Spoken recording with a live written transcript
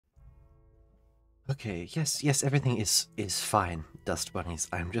Okay, yes, everything is fine, Dust Bunnies.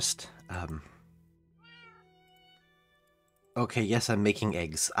 I'm just, Okay, yes, I'm making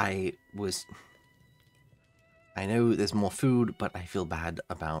eggs. I know there's more food, but I feel bad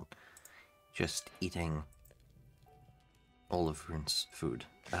about just eating all of Rune's food.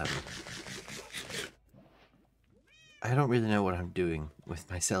 I don't really know what I'm doing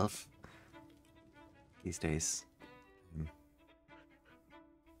with myself these days.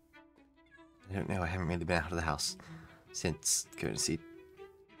 I don't know, I haven't really been out of the house since going to see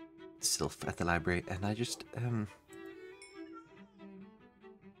Sylph at the library, and I just,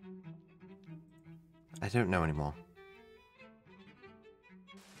 I don't know anymore.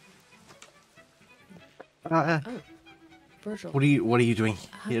 Oh, Virgil. What are you doing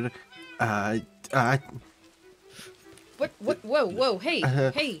here? What? Whoa,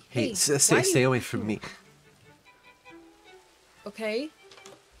 hey, hey. Stay away from me. Okay.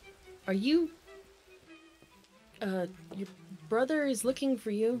 Are you... your brother is looking for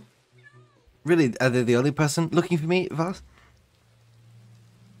you. Really? Are they the only person looking for me, Vaz?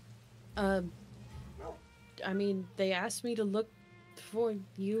 I mean, they asked me to look for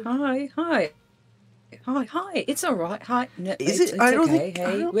you. Hi. It's all right. Hi. No, Is it's, it? It's I don't okay. think.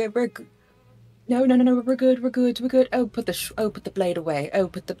 Hey, we're good. No. We're good. Oh, put the blade away. No,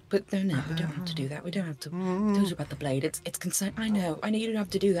 we don't have to do that. We don't have to. I told you about the blade. It's concern. I know. You don't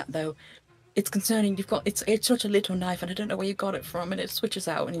have to do that though. It's concerning. It's such a little knife, and I don't know where you got it from, and it switches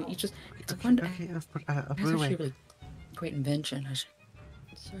out, and you just. It's Okay, a wonder. okay, I'll put That's it away. actually a really great invention.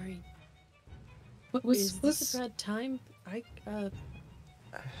 Sorry. Is this a bad time?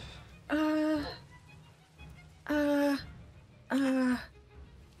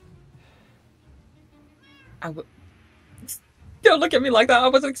 Don't look at me like that. I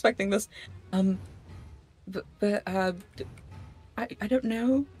wasn't expecting this. I don't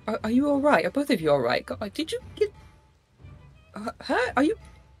know. Are you all right? Are both of you all right? God, did you get hurt?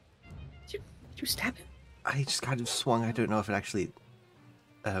 Did you stab him? I just kind of swung. I don't know if it actually.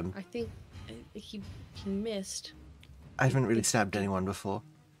 I think he missed. I haven't really stabbed anyone before.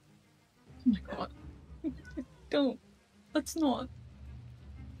 Oh my god. Don't. Let's not.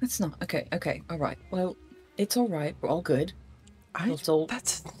 Okay. All right. Well, it's all right. We're all good.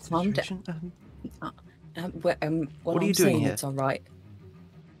 That's calm down. What are you doing here? It's all right.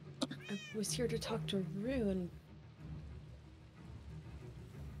 I was here to talk to Rune.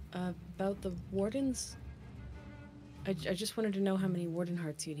 About the wardens? I just wanted to know how many warden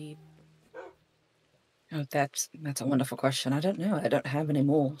hearts you need. Oh, that's a wonderful question. I don't know. I don't have any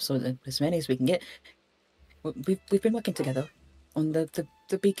more, so as many as we can get. We've been working together on the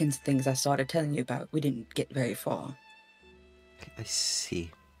beacons things I started telling you about. We didn't get very far. I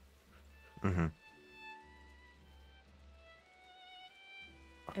see. Mm-hmm.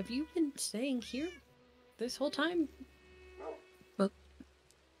 Have you been staying here this whole time? Well,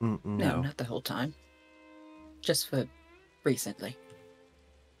 no, not the whole time. Just for recently.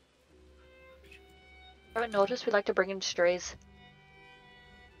 I haven't noticed we like to bring in strays.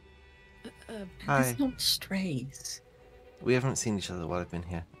 It's not strays. We haven't seen each other while I've been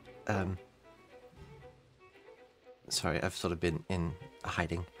here. Sorry, I've sort of been in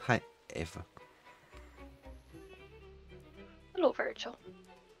hiding. Hi, Ava. Hello, Virgil.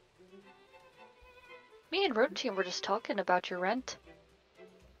 Me and Rune Team were just talking about your rent.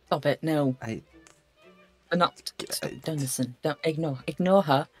 Stop it, no. Don't listen. Don't ignore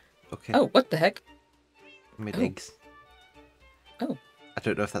her. Okay. Oh, what the heck? I made eggs. Oh. I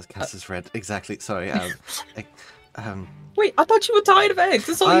don't know if that's cast as red. Exactly, sorry. Wait, I thought you were tired of eggs.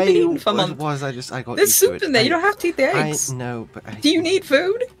 That's all you've been eating for months. I got There's used to soup it. in there. You don't have to eat the eggs. I know, but Do you need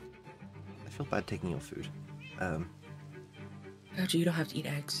food? I feel bad taking your food. Virgil, you don't have to eat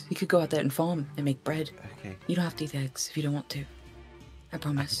eggs. You could go out there and farm and make bread. Okay. You don't have to eat eggs if you don't want to. I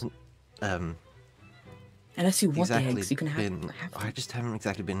promise. Unless you want the eggs, you can have them. I just haven't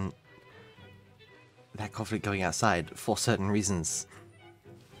exactly been that confident going outside for certain reasons.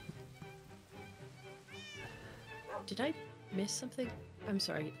 Did I miss something? I'm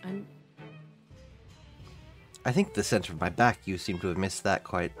sorry. I think the center of my back, you seem to have missed that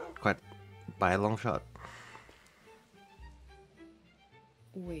quite by a long shot.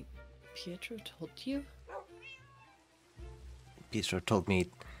 Wait, Pietro told you? Pietro told me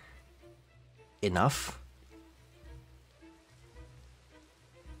enough.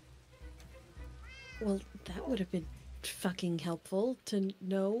 Well, that would have been fucking helpful to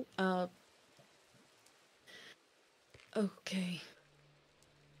know. Okay.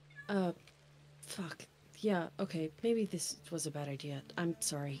 Fuck. Yeah, okay. Maybe this was a bad idea. I'm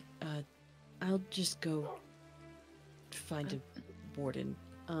sorry. I'll just go find a warden.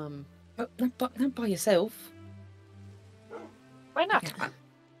 Oh, not by yourself. Why not?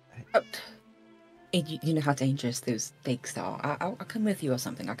 You know how dangerous those things are. I'll come with you or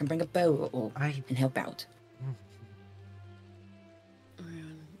something. I can bring a bow and help out.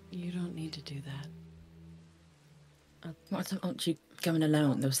 Rune, you don't need to do that. Why aren't you going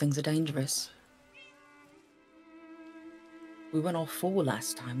alone? Those things are dangerous. We went all 4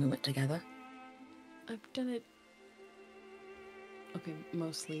 last time we went together. I've done it. Okay,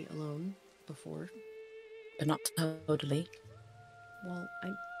 mostly alone before. But not totally. Well,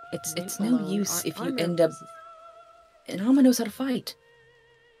 It's no alone. use if you Armor end up... was- And Armor knows how to fight.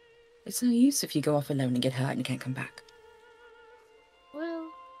 It's no use if you go off alone and get hurt and you can't come back. Well,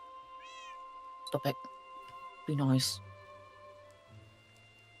 Stop it. Be nice.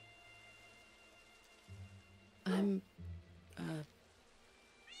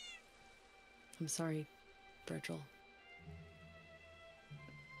 I'm sorry, Virgil.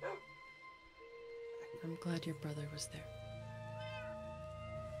 I'm glad your brother was there.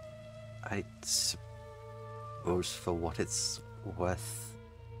 I suppose for what it's worth,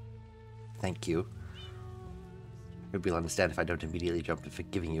 thank you. Maybe you'll understand if I don't immediately jump to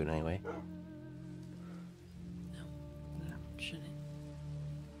forgiving you in any way. No, you shouldn't.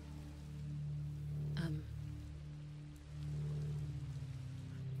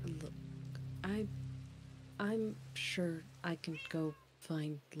 Look, I'm sure I can go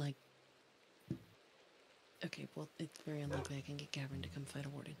find, like... Okay, well, it's very unlikely I can get Gavin to come fight a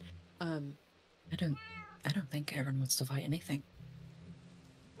warden. I don't think Gavin wants to fight anything.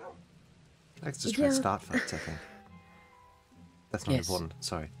 Let's just try to start fights, I think. That's not Yes. important,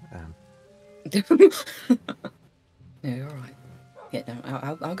 sorry. No, you're alright. Yeah,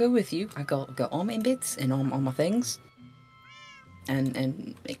 no, I'll go with you. I got all my bits and all my things.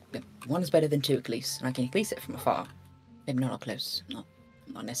 And one is better than 2 at least. And I can at least it from afar. Maybe not up close. Not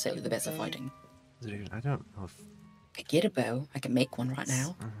necessarily the best at fighting. Dude, I don't know if... I get a bow. I can make one right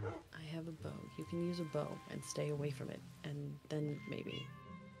now. I have a bow. You can use a bow and stay away from it, and then maybe...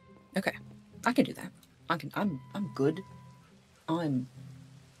 Okay, I can do that. I'm good. I'm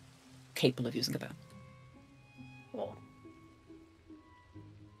capable of using a bow. well.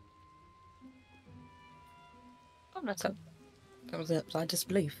 I'm not so. That was a blind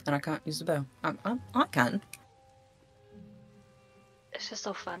disbelief, and I can't use the bow. I can. It's just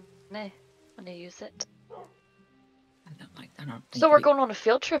so fun, eh? When you use it. I don't think So we're going on a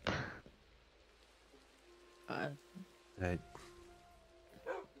field trip. I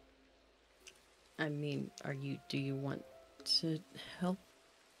mean, do you want to help?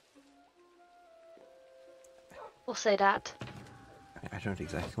 We'll say that. I don't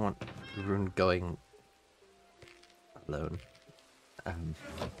exactly want Rune going alone. I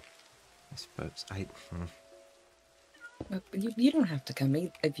suppose You don't have to come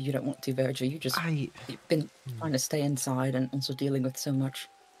if you don't want to, Virgil. You've been trying to stay inside and also dealing with so much.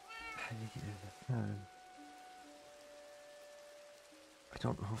 I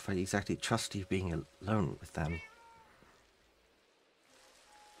don't know if I exactly trust you being alone with them.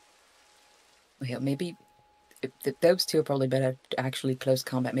 Well, maybe those 2 are probably better to actually close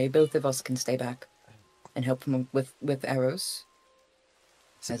combat. Maybe both of us can stay back and help them with arrows.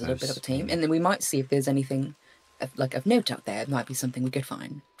 As a little bit of a team, and then we might see if there's anything of note out there. It might be something we could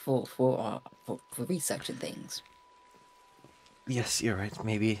find for research and things. Yes, you're right.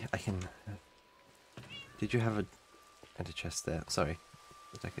 Maybe I can. Did you have a chest there? Sorry,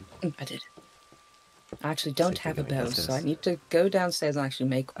 I could. I did. I actually don't have a bow, so I need to go downstairs and actually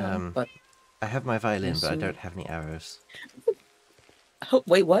make one. But I have my violin, but I don't have any arrows. Oh,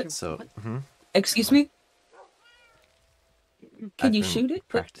 wait, what? So, Excuse me? Can I've you been shoot it?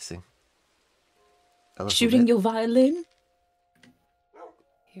 Practicing. A little Shooting bit. your violin?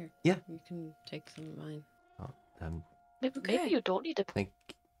 Here. Yeah. You can take some of mine. Oh, Maybe you don't need to. thank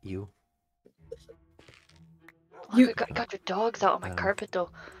you. Look, I got your dogs out on my carpet though.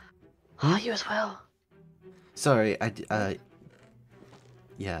 Oh, you as well. Sorry,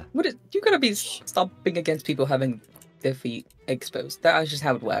 yeah. You gotta be stomping against people having their feet exposed. That is just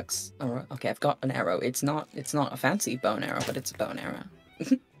how it works. Alright, okay, I've got an arrow. It's not a fancy bow and arrow, but it's a bow and arrow.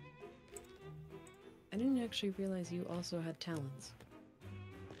 I didn't actually realize you also had talents.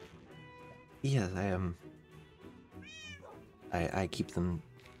 Yes, I keep them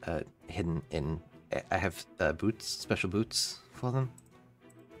hidden in. I have boots, special boots for them.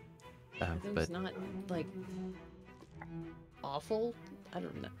 Are those But not, like, awful? I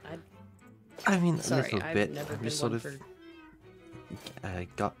don't know. I mean, a Sorry, little I've bit. never I'm been just sort one of for...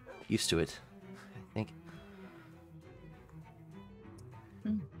 got used to it. I think.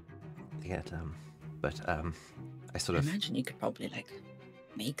 But I sort I of. imagine you could probably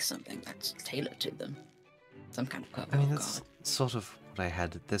make something that's tailored to them. Some kind of coat. I mean, Oh that's god. sort of what I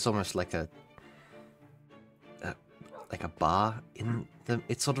had. There's almost like a bar in them.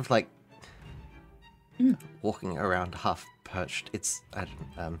 It's sort of like walking around half perched. It's I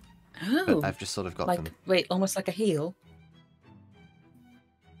don't Oh. but I've just sort of got Like them. wait, almost like a heel.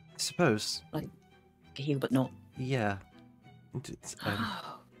 I suppose. Like a heel but not. Yeah. It's,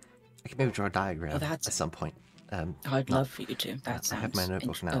 Oh. I can maybe draw a diagram that's- at some point. I'd love for you to. That sounds I have my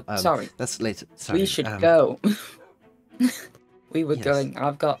notebook now. Oh, sorry. That's later. Sorry. We should go. We were Yes. going.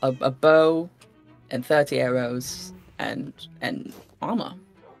 I've got a bow and 30 arrows and armor,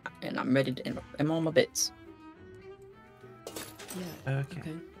 and I'm ready to. I'm on my bits. Yeah.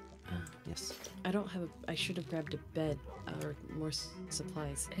 Okay. Yes. I don't have. I should have grabbed a bed or more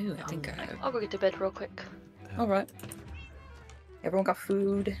supplies. Ooh, I think I'll go get to bed real quick. All right. Everyone got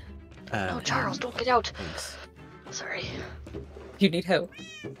food. No, Charles, don't get out. Thanks. Sorry. You need help.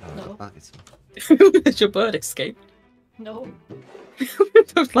 No. I'll get some. Did your bird escape? No. I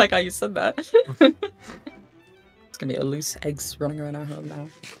was like how you said that. It's gonna be a loose eggs running around our home now.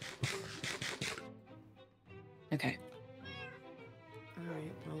 Okay.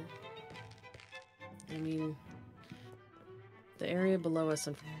 Alright, well. I mean, the area below us,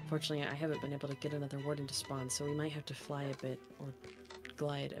 unfortunately, I haven't been able to get another warden to spawn, so we might have to fly a bit or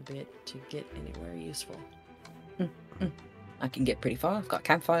glide a bit to get anywhere useful. I can get pretty far. I've got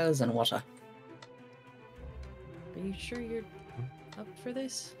campfires and water. Are you sure you're up for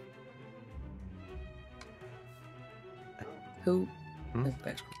this? Who? Hmm? Oh,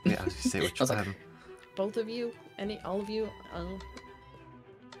 that's- Yeah, I was gonna say which I was like- one. Both of you? All of you? I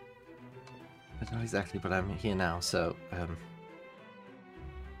don't know exactly, but I'm here now, so I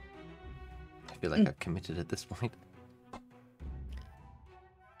feel like I've committed at this point.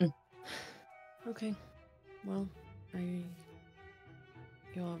 Okay. Well, are you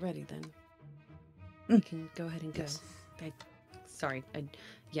all ready then? We can go ahead and go. Yes. Sorry.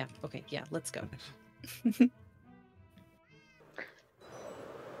 Yeah, okay, yeah, let's go.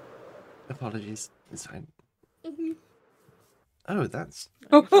 Apologies. It's fine. Oh, that's.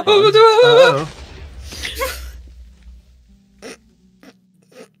 Are you fine? Oh.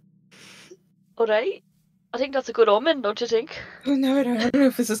 Alright. I think that's a good omen, don't you think? Oh no, I don't know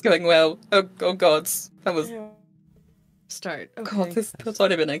if this is going well. Oh gods. That was Start. Okay. God, that's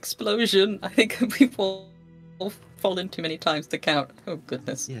not even an explosion. I think we've all fallen too many times to count. Oh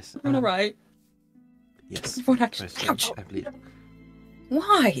goodness. Yes. I'm alright. Yes. Everyone actually Most ouch. I believe.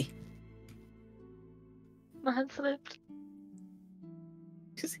 Why? My hand slipped.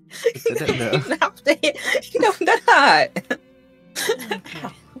 I don't know. You have to hit. You know that. Okay.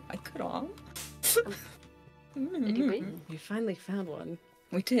 Oh my god. Did you win? We finally found one.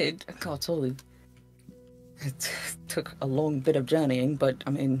 We did. God, totally. It took a long bit of journeying, but I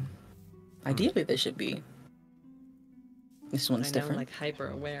mean, ideally there should be. This one's I know, different. like hyper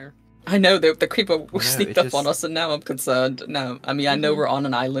aware. I know the creeper No, sneaked it up just- on us, and now I'm concerned. No, I mean I know we're on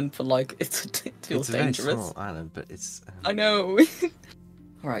an island, but like it feels It's a very dangerous. small island, but it's. I know.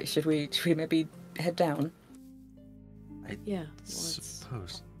 All right, should we maybe head down? Yeah.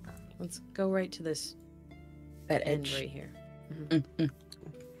 Suppose. Let's go right to this That end edge. right here.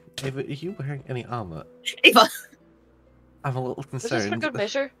 Ava, are you wearing any armor? Ava. I'm a little Was this for concerned. good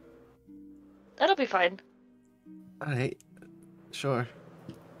measure? That'll be fine. Alright. Sure.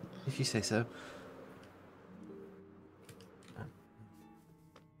 If you say so.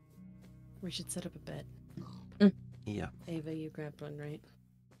 We should set up a bed. Yeah. Ava, you grabbed one, right?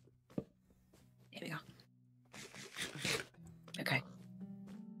 Here we go. Okay.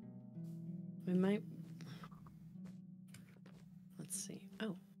 We might. Let's see.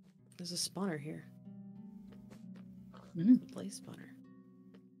 Oh, there's a spawner here. Mm. A blaze spawner.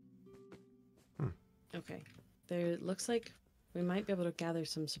 Hmm. Okay. There looks like we might be able to gather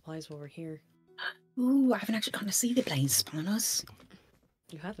some supplies while we're here. Ooh, I haven't actually gotten to see the blaze spawners.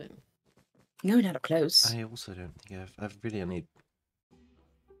 You haven't. No, not up close. I also don't think I've really only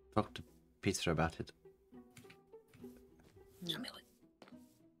talked to Peter about it.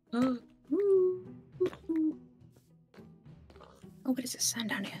 Oh, ooh, ooh. Oh, what is this sound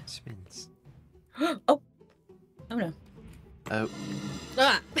down here? Spins. Oh, oh no. Oh.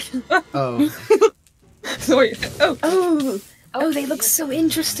 Ah! Oh. Sorry. Oh, oh, Oh, they look so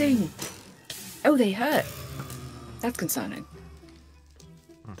interesting. Oh, they hurt. That's concerning.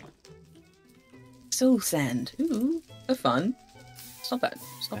 Soul sand. Ooh, they're fun. It's not bad.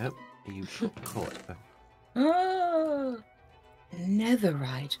 It's I not hope you got caught. Ah,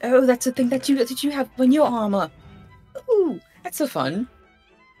 netherite. Oh, that's a thing that you have on your armor. Ooh, that's so fun.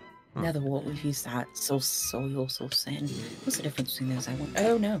 Nether wart, we've used that. Soil, sin. What's the difference between those?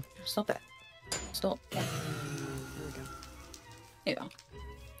 Oh no! Stop it! Stop. There we go.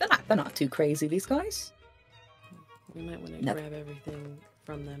 Yeah. They're not too crazy, these guys. We might want to No. grab everything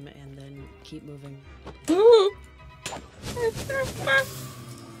from them and then keep moving. Ooh. There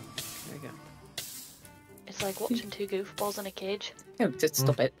we go. It's like watching two goofballs in a cage. Oh, just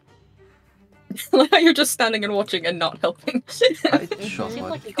stop it. Like how you're just standing and watching and not helping. I shot Seems one.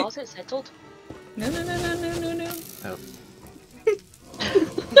 like he got it settled. No. Oh.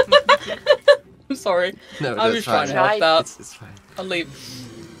 I'm sorry. No, I was that's trying fine. to help that. It's fine. I'll leave.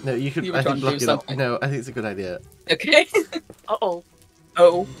 No, you could. You were I trying think to do block it up. something. No, I think it's a good idea. Okay. Uh-oh.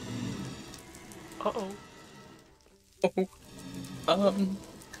 Oh. Uh-oh. Oh.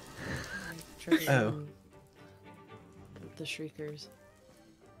 Trigger Oh. them with the shriekers.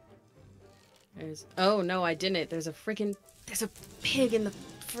 There's. Oh no, I didn't. There's a pig in the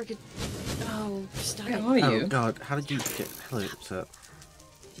freaking. Oh, stop Where it. are Oh you? God, how did you get? Hello, sir.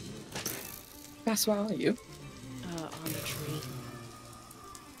 That's where are you? On the tree.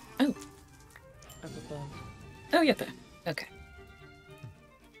 Oh. Up above. Oh, yeah, there. Okay.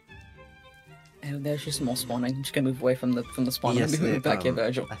 Oh, there's just more spawning. I'm just gonna move away from the spawn and Yes, move back here,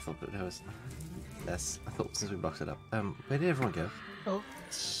 Virgil. I thought that there was. Yes, I thought since we blocked it up. Where did everyone go? Oh.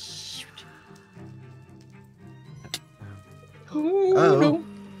 Shoot. Oh, Oh. no.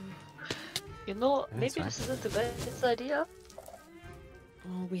 You know, That's maybe fine. this isn't the best idea.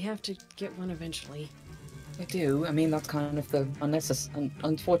 Oh, we have to get one eventually. I do. I mean, that's kind of the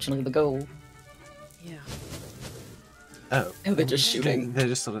unfortunately the goal. Yeah. Oh. Oh, they're just shooting. They're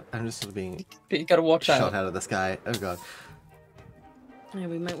just sort of. I'm just sort of being You gotta watch shot out. out of the sky. Oh God. Yeah,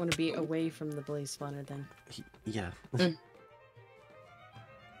 we might want to be away from the blaze spawner then. Yeah. Here,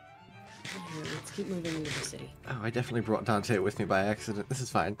 let's keep moving into the city. Oh, I definitely brought Dante with me by accident. This is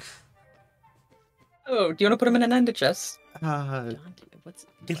fine. Oh, do you want to put him in an ender chest? Dante, what's...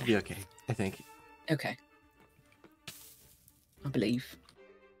 It'll be okay. I think. Okay. I believe.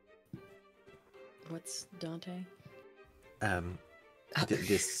 What's Dante?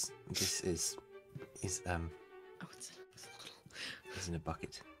 This is Oh, it's is in a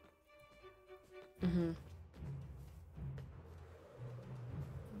bucket. Mm-hmm.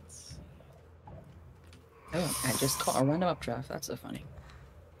 Let's see. Oh, I just caught a random updraft. That's so funny.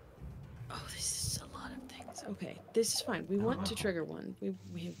 Oh, this is a lot of things. Okay, this is fine. We want to trigger one. We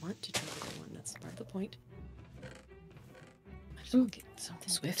want to trigger one. That's part of the point. I just want to get something.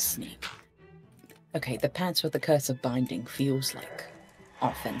 Swift sneak. Okay, the pants with the curse of binding feels like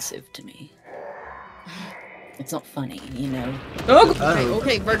offensive to me. It's not funny, you know. Oh! Okay,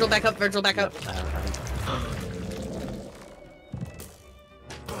 okay, Virgil, back up. Virgil, back up.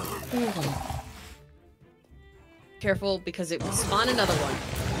 Careful, because it will spawn another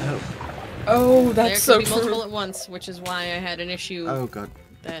one. Oh, There that's could so be multiple true. at once, which is why I had an issue Oh God.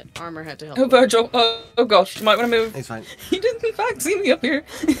 that armor had to help. Oh, with. Virgil. Oh gosh, you might want to move. It's fine. You did in fact see me up here.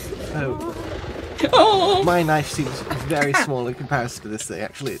 Oh, Oh! my knife seems very small in comparison to this thing.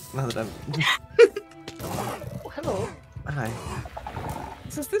 Actually, now that I'm. Oh, hello. Hi.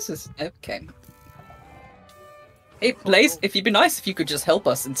 This is okay. Hey, Blaze, if you'd be nice if you could just help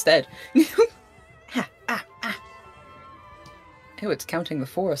us instead. Oh, it's counting the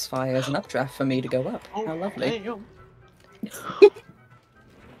forest fire as an updraft for me to go up. How lovely. Damn.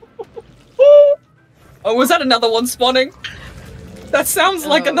 Oh, was that another one spawning? That sounds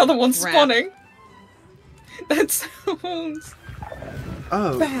like Oh, another one crap. spawning. That sounds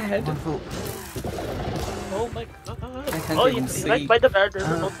Oh. bad. Wonderful. Oh my god. I can't Oh, even you see. like by the bed. This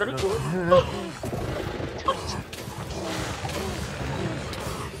is not very good.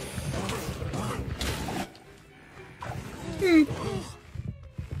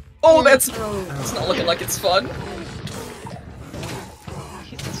 Oh, that's it's not looking like it's fun.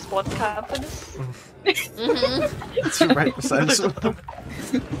 He's a spawn camping us. It's right beside us. Oh,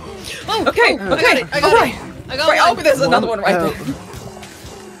 Okay, oh, okay, I got it. I got Right, one. oh, there's another one right Oh. there.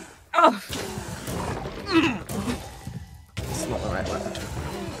 Oh, It's not the right one.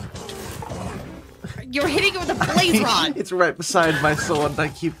 You're hitting it with a blaze rod. It's right beside my sword. I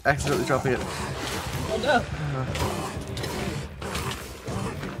keep accidentally dropping it. oh no.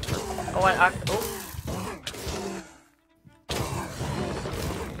 Oh, oh.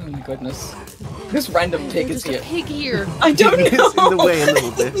 Oh my goodness. This random pig is There's a here. pig here. I don't know. It's in the way a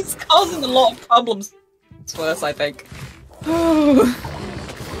little bit. He's causing a lot of problems. It's worse, I think. Oh,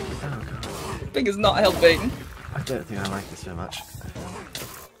 Oh God. pig is not helping. I don't think I like this so much.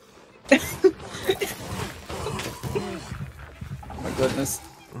 Oh my goodness.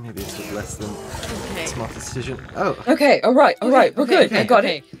 Maybe it's a less than Okay. smart decision. Oh. Okay, alright, we're good. I got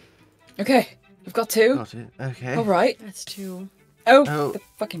it. Okay, we've got 2. Got it. Okay. All right. That's 2. Oh, Oh. the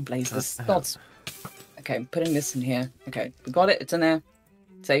fucking blazes. Gods. Okay, I'm putting this in here. Okay, we got it. It's in there.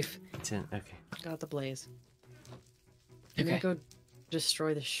 Safe. It's in. Okay. Got the blaze. I'm Okay. gonna go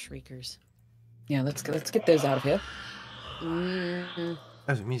destroy the shriekers. Yeah, let's get those out of here. Mm-hmm.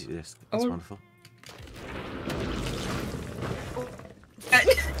 Oh, the music disc. That's Oh. wonderful.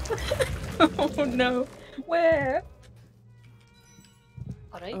 Oh no. Where?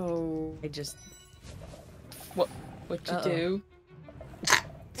 Alright. Oh, I just. What'd you Uh-oh. do?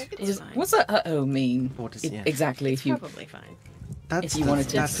 It's fine. What's that uh-oh mean? What is Exactly, It's if you... probably fine. That's, if you wanted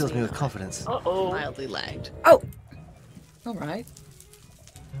to that fills me with see. confidence. Uh-oh. Mildly lagged. Oh! Alright.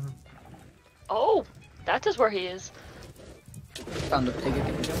 Oh! That is where he is. Found a pig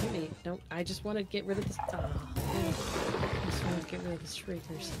again. Don't hit me. Don't. I just want to get rid of this. Oh, I just want to get rid of the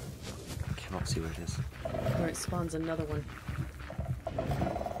shriekers. I cannot see where it is. Or it spawns another one.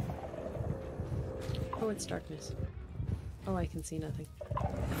 Oh, it's darkness. Oh, I can see nothing.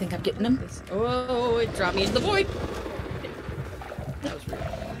 I think I'm getting them. Oh, it dropped me into the void. That was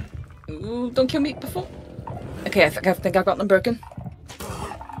rude. Ooh, don't kill me before. Okay, I think I got them broken.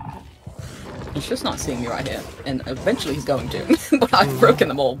 He's just not seeing me right here, and eventually he's going to. But I've broken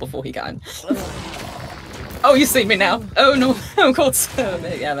them all before he can. Oh, you see me now. Oh no, oh god,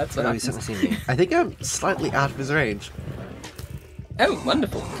 yeah, that's what Oh, he's happens. certainly seen me. I think I'm slightly out of his range. Oh,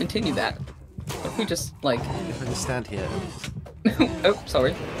 wonderful. Continue that. What if we just, like... If I just stand here. Oh,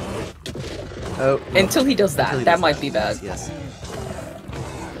 sorry. Oh. Until he does that, Until he that does might be bad. Yes.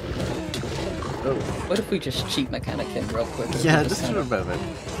 Oh. What if we just cheat mechanic him real quick? Yeah, We just kind for a of- moment.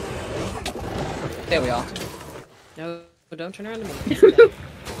 There we are. No, don't turn around to me.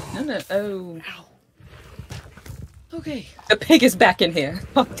 No. Oh. Ow. Okay. The pig is back in here.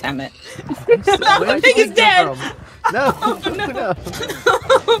 Oh, damn it. Where the did pig you is come dead! from? No! No!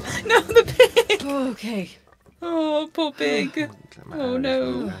 No, the pig! Okay. Oh, poor pig. Oh,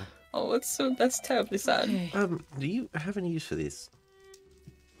 no. Oh. Oh, that's terribly sad. Okay. Do you have any use for these?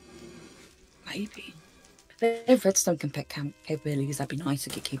 Maybe. If they have redstone capabilities, that'd be nice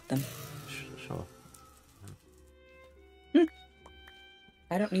if you keep them. Sure.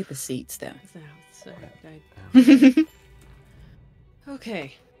 I don't need the seats, though.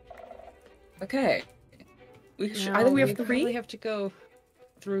 Okay. Okay. I Now, think we have probably 3. have to go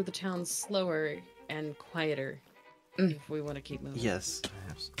through the town slower and quieter if we want to keep moving. Yes.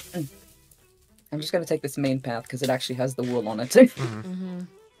 I'm just going to take this main path because it actually has the wool on it too. Mm-hmm.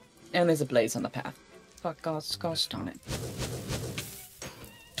 And there's a blaze on the path. Fuck, gosh darn it.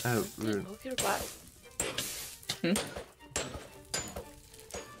 Oh, Rune. Move your back.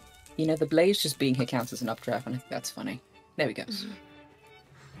 You know, the blaze just being here counts as an updraft, and I think that's funny. There we go.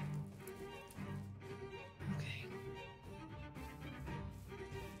 Okay.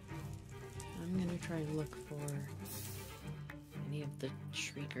 I'm gonna try and look for any of the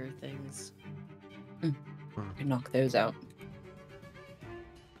shrieker things. And knock those out.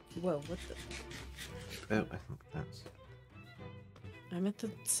 Whoa, what the? Oh, I think that's... I'm at the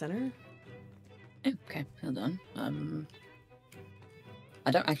center? Oh, okay, hold on.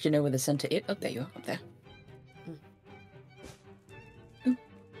 I don't actually know where the center is. Oh, there you are, up there.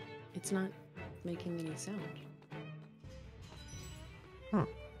 It's not making any sound.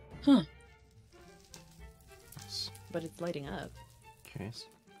 Huh. That's But it's lighting up. curious.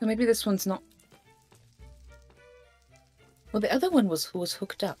 So maybe this one's not. Well, the other one was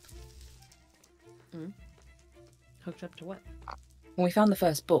hooked up. Hooked up to what? When we found the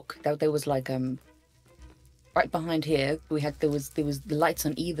first book, there was like right behind here there was the lights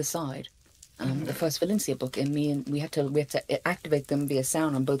on either side. The first Valencia book, and we had to activate them via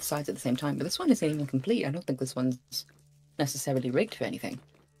sound on both sides at the same time. But this one isn't even complete. I don't think this one's necessarily rigged for anything.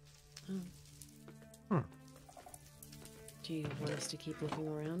 Do you want us to keep looking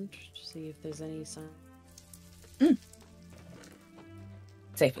around to see if there's any sign?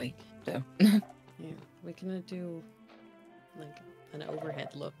 Safely, so. Yeah, we can do like an overhead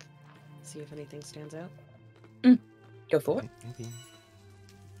look, see if anything stands out. Go for it. Maybe.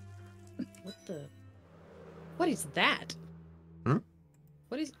 What the? What is that? Hmm?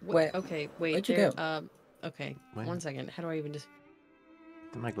 What is? Where- Okay, wait. where'd you there- go? Okay. Where? 1 second. How do I even just?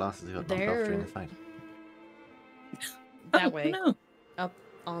 My glasses got knocked off during the fight. That Oh, way, No. up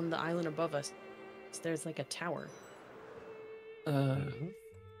on the island above us, there's like a tower.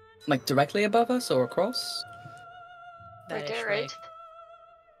 Like directly above us or across? Right That-ish there, way. right?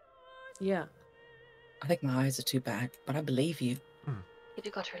 Yeah. I think my eyes are too bad, but I believe you. You do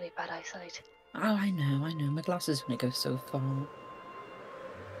got really bad eyesight. Oh, I know. My glasses only go so far.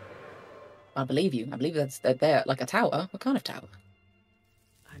 I believe you. I believe they're there. Like a tower? What kind of tower?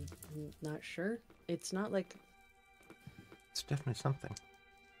 I'm not sure. It's not like... It's definitely something.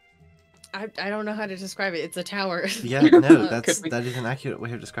 I don't know how to describe it. It's a tower. Yeah, no, Uh, that is an accurate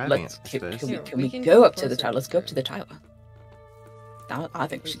way of describing it, I suppose. Can Here, we we can go come up to the closer. tower? Let's go up to the tower. I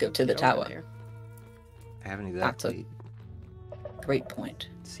think we should go to the Get over tower. there. I haven't That's a- exactly Great point.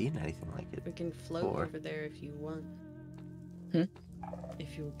 seen anything like it. We can float Or- over there if you want. Hmm?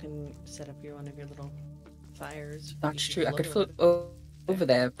 If you can set up one of your little fires. That's you true. I can could float float over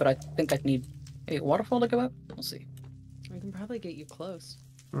there, but I think I'd need maybe a waterfall to go up. We'll see. We can probably get you close.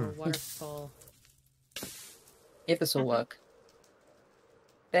 Or a waterfall. If this will work.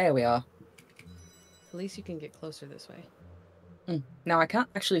 There we are. At least you can get closer this way. Now I can't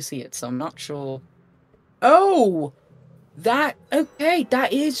actually see it, so I'm not sure. Oh, okay.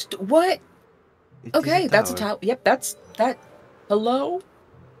 That is what? It is Okay, that's a tower. Yep, that's that. Hello.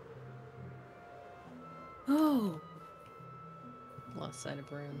 Oh, Lost sight of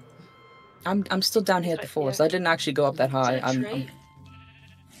Rune. I'm still down here at the forest. I didn't actually go up that high. Is that a trait?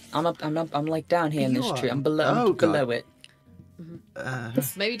 I'm like down here in this You tree. are- I'm below. Oh, I'm below God. it.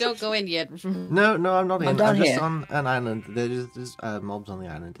 Maybe don't go in yet. No, I'm not I'm in. down I'm just here. on an island. There's mobs on the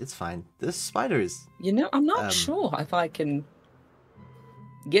island. It's fine. There's spiders. You know, I'm not Um, sure if I can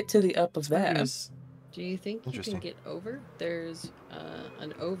get to the up of there. Do you think you can Interesting. get over? There's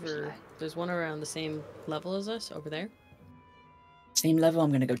there's one around the same level as us over there. Same level.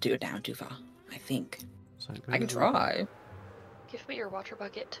 I'm gonna go do it down too far. I think Sorry, I can try. Give me your water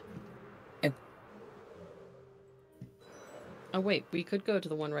bucket. Oh wait, we could go to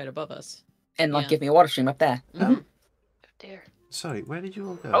the one right above us. And like Yeah. give me a water stream up there. Mhm. Oh dear. Sorry, where did you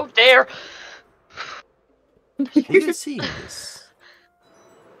all go? Oh dear! Are you guys seeing this?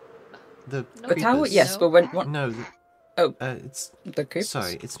 The No. The tower, creepers. yes, but when what? No. Oh. It's The creepers.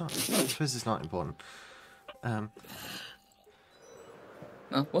 sorry. It's not. I suppose it's not important.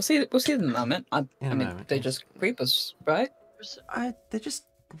 Well, we'll see. We'll see in a moment. I In a mean, moment, they yes. just creepers, right? They're just.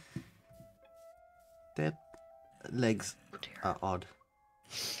 Their legs Oh dear. are odd.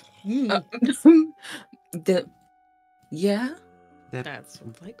 The yeah. They're That's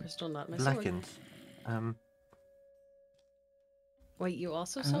light crystal, not my sword. blackened. Wait, you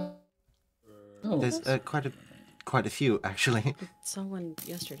also saw Oh, There's quite a few actually. someone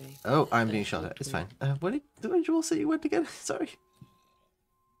yesterday? Oh, I'm being shot at. It's fine. Where did you all say you went again? Sorry.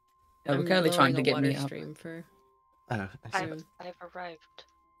 we're I'm currently trying to lowering a get water me up. stream for. Oh, I see. Soon. I've arrived.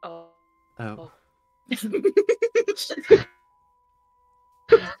 Oh. Oh.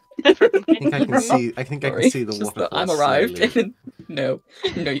 Never I think I mind. can see. I think I Sorry, can see the just waterfall. that I'm arrived. slowly. No,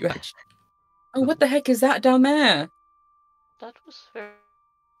 you actually. Oh, what the heck is that down there? That was very.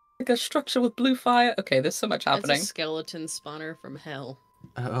 Like a structure with blue fire. Okay, there's so much That's happening. a skeleton spawner from hell.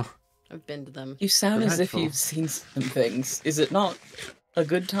 Oh, I've been to them. You sound as if Perpetual. you've seen some things. Is it not a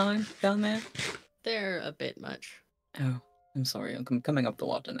good time down there? They're a bit much. Oh, I'm sorry. I'm coming up the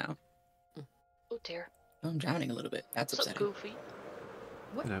water now. Oh dear. Oh, I'm drowning a little bit. That's So upsetting. goofy.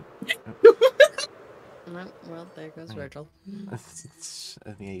 no. No, well, there goes Mm. Virgil. I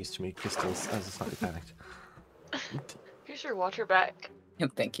think I used too many crystals. I was slightly panicked. Here's your water back. Oh,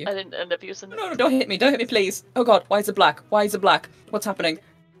 thank you. I didn't end up using it. No, don't hit me. Don't hit me, please. Oh god, why is it black? Why is it black? What's happening?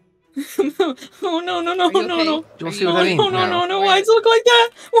 Oh no, no, no, Are you no, okay? no. Do you Are see what I mean? No, no, now? no, no. Why does it look like that?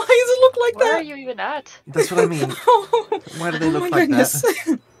 Why does it look like Where are that? you even at? That's what I mean. Why do they look my like goodness.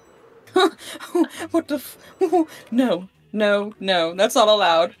 that? What the No, no, no. That's not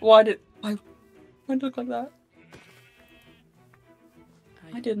allowed. Why did it look like that?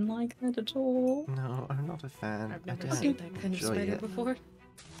 I didn't like that at all. No, I'm not a fan. I've I never don't seen that kind of enjoy spider it. before.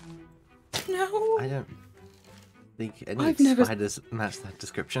 No. I don't think any I've never- spiders match that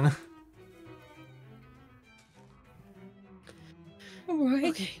description. Alright.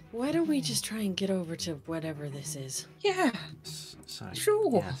 Okay, why don't we just try and get over to whatever this is? Yeah. Sorry.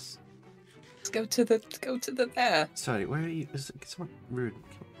 Sure. Yes. Let's go to the there. Sorry, where are you? Is someone rude?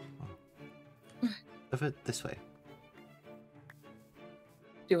 Over this way.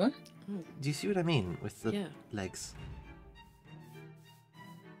 Do what? Do you see what I mean with the Yeah. legs?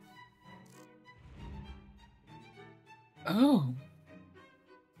 Oh.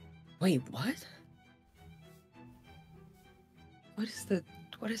 Wait, what?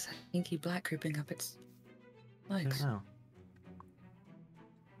 What is that inky black creeping up its I don't legs? know.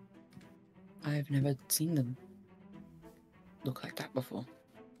 I've never seen them look like that before.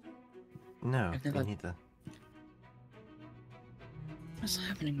 No, I've me never- neither. What's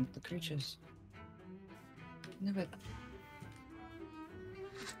happening with the creatures? Never.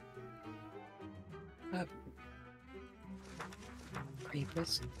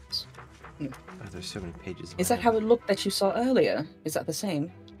 Creepers. Oh, there's so many pages. Is that how it looked that you saw earlier? Is that the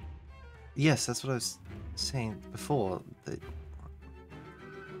same? Yes, that's what I was saying before. That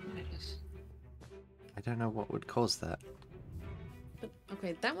I don't know what would cause that. But,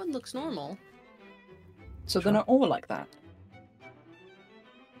 okay, that one looks normal. So Sure. they're not all like that.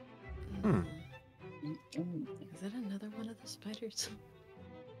 Hmm. Is that another one of the spiders?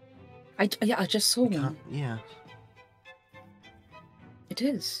 Yeah, I just saw I can't. one. Yeah. It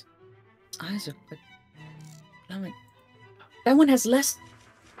is. Eyes are glowing. That one has less.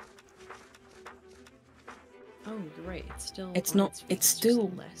 Oh, you're right. It's still. It's on not. Its feet, It's just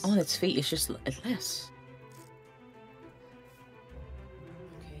still less. on its feet. It's just less.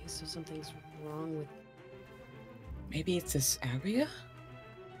 Okay, so something's wrong with. Maybe it's this area.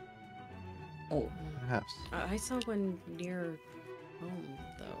 Oh. Perhaps. I saw one near home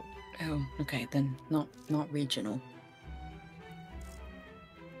though. Oh. Okay. Then not regional.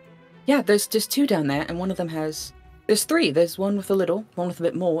 Yeah. There's just two down there, and one of them has. There's three. There's one with a little, one with a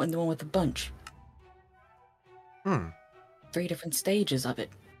bit more, and the one with a bunch. Hmm. 3 different stages of it.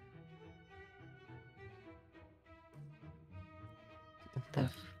 The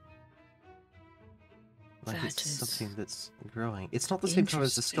Like That it's is something that's growing. It's not the same color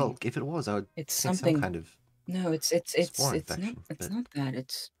as the interesting. skull. If it was, I would It's think something. some kind of. No, it's spore not. infection, It's but- not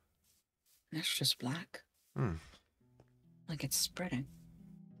that. That's just black. Hmm. Like it's spreading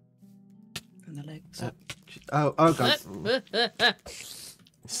from the legs. Uh, oh god. Ah!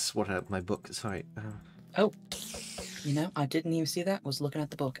 Swat out my book. Sorry. Oh, you know, I didn't even see that. Was looking at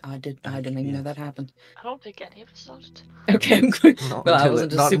the book. I didn't even know yes. that happened. I don't think any of us saw it. Okay, I'm good. Not Well, I until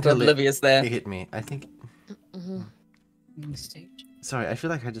wasn't it- just not super until it- oblivious there. It hit me. I think. Mhm. Stage. Sorry, I feel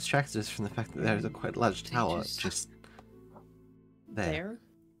like I distracted us from the fact that there is a quite large tower Stages. just there.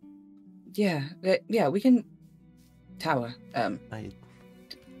 There? Yeah, we can. Tower. I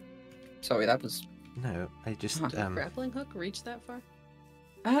Sorry, that was. no. I just Huh. Grappling hook reach that far?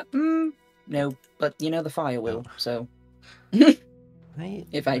 No, but you know the fire will. Oh. So I,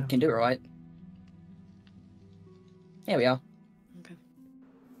 if I can do it right. Here we are. Okay.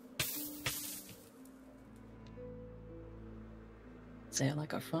 Is there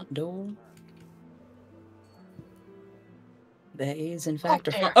like a front door? There is, in fact,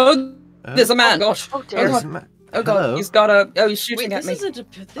 a dear. front. Oh, there's a man. Gosh. Oh Oh dear. god. Oh god. Hello? He's got a. Oh, he's shooting Wait, at this me.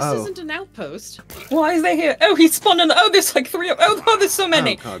 this Oh. isn't an outpost. Why is they here? Oh, he's spawned in. Oh, there's like 3 of. Oh, there's so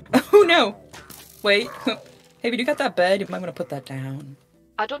many. Oh god. Oh no. Wait. Hey, if you got that bed, you might want to put that down.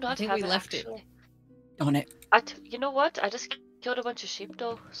 I don't know how I to think have we it left it. actually. On it. You know what? I just killed a bunch of sheep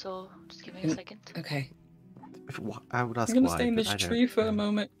though, so just give me a second. Okay. I would ask I'm gonna why. stay in but this I don't tree for a know.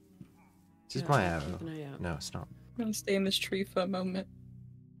 moment. This is Yeah, my keep arrow. an eye out. No, it's not. I'm gonna stay in this tree for a moment.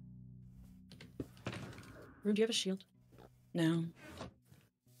 Rune, do you have a shield? No.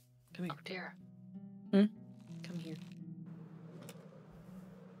 Come here. Oh dear. Come here.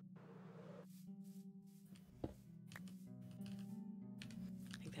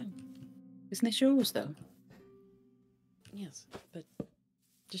 Like that. Isn't this yours though? Yes, but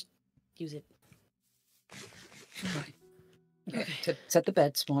just use it. Alright. Okay. To set the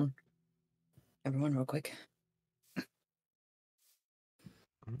bed, Swan. Everyone, real quick.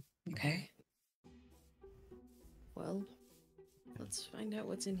 Okay. Well, let's find out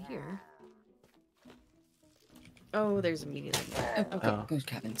what's in here. Oh, there's immediately. Oh, okay. Oh. Good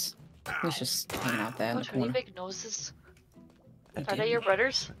cabins. He's just hanging out there in the What really corner. big noses? Oh, Are they dear. your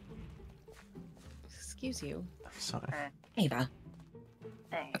brothers? Excuse you. Sorry. Ava.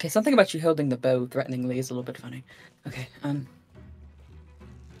 Okay, something about you holding the bow threateningly is a little bit funny. Okay,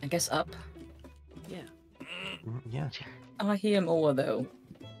 I guess up. Yeah. Yeah. I hear more though.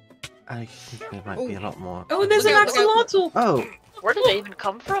 I think there might be a lot more. Oh, there's Look an out, look out. axolotl! Oh! Where did they even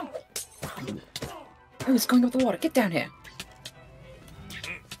come from? Oh, he's going up the water. Get down here.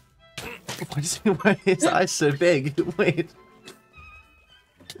 Why is his eyes so big? Wait.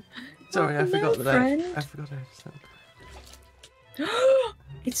 Sorry, I hello, forgot that friend. I forgot I said.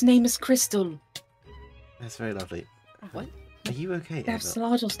 Its name is Crystal. That's very lovely. What? Are you okay, The Ava?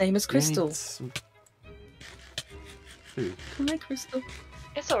 axolotl's name is Do you need Crystal. some food? Hi, Crystal.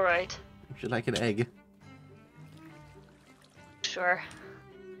 It's alright. Would you like an egg? Sure.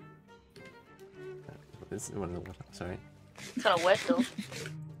 This is one of the water. Sorry. It's kind of wet though.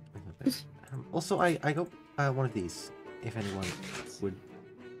 Also, I got one of these. If anyone would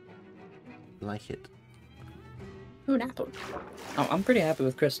like it. Oh, an apple. Oh, I'm pretty happy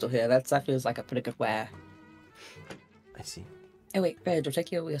with Crystal here. That feels like a pretty good wear. I see. Oh wait, Virgil,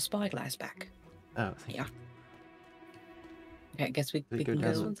 take your spyglass back. Oh, thank Yeah. Okay, I guess we Does it can go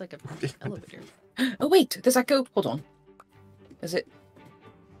This down? go. one's like a elevator. Oh wait, does that go? Hold on. Does it?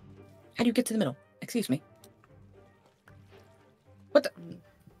 How do you get to the middle? Excuse me. What the?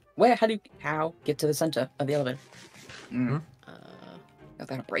 Where? How get to the center of the elevator? Hmm? I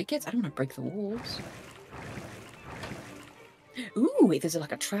gotta break it? I don't want to break the walls. Ooh, wait, there's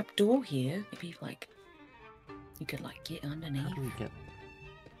like a trap door here. Maybe like you could like get How underneath. do we get...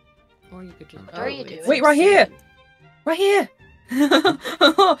 Or you could just. What are you doing? Wait, right here! Right here!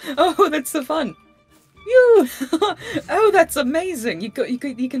 Oh, that's so fun! Phew! Oh, that's amazing! You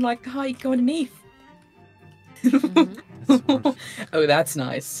can like go underneath. Mhm. That's wonderful. Oh, that's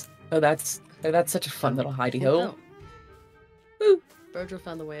nice. Oh, that's such a fun little hidey hole. Oh. Woo. Virgil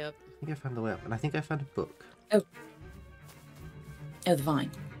found the way up. I think I found the way up, and I think I found a book. Oh, the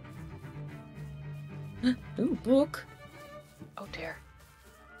vine. Ooh, book. Oh dear.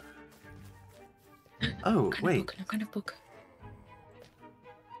 Oh, What kind wait. of book? No kind of book.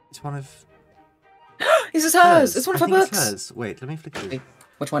 It's one of This is hers. It's one of I her think books. It's hers. Wait, let me flick through. Wait,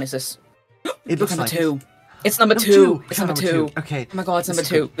 which one is this? It Book looks number like 2. It's number Number 2. two. It's Oh, number number 2. two. Okay. Oh my god, it's This number is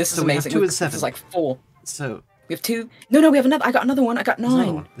 2. good. This So is we have amazing. 2 and This 7. is like 4. So We have 2. No, we have another. I got another one. I got there's another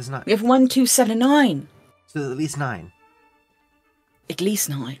 9. one. There's 9. We have 1, 2, 7, and 9. So at least 9. At least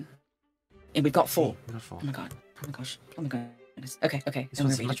 9. And we've got 4. We got 4. Oh my god. Oh my gosh. Oh my god. Okay. This I'm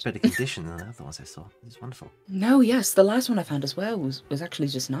one's gonna in read much it. better condition than the other ones I saw. This is wonderful. No, yes, the last one I found as well was actually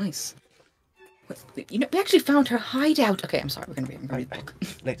just nice. You know, we actually found her hideout. Okay, I'm sorry. We're gonna read the book.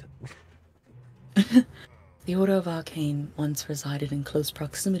 Later. The Order of Arcane once resided in close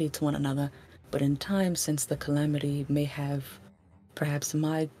proximity to one another, but in time since the calamity may have perhaps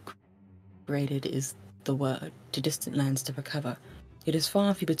migrated is the word to distant lands to recover. It is far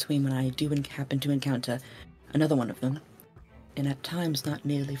and few between when I do happen to encounter another one of them, and at times not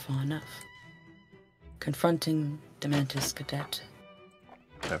nearly far enough. Confronting Demantis Cadet.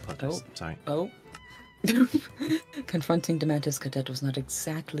 I apologize. Sorry. Oh. Confronting Demantis Cadet was not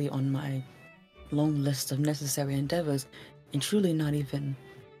exactly on my long list of necessary endeavors, and truly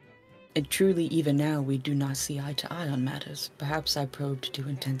even now we do not see eye to eye on matters. Perhaps I probed too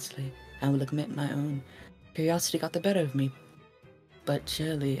intensely. I will admit my own curiosity got the better of me. But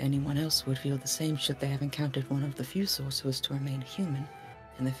surely anyone else would feel the same should they have encountered one of the few sorcerers to remain human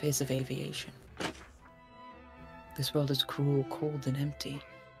in the face of aviation. This world is cruel, cold, and empty.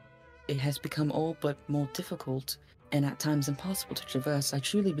 It has become all but more difficult, and at times impossible to traverse. I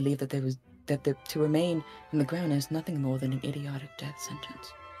truly believe that to remain in the ground is nothing more than an idiotic death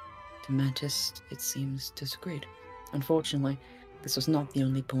sentence. Demantis, it seems, disagreed. Unfortunately, this was not the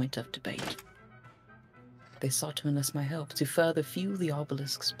only point of debate. They sought to enlist my help to further fuel the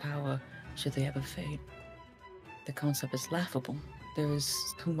obelisk's power should they ever fade. The concept is laughable. There is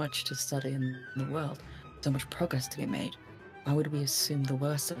so much to study in the world, so much progress to be made. Why would we assume the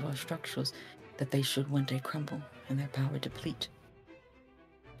worst of our structures, that they should one day crumble and their power deplete?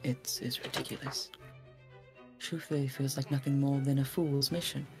 It is ridiculous. Truthfully, it feels like nothing more than a fool's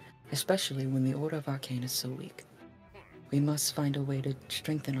mission, especially when the Order of Arcane is so weak. We must find a way to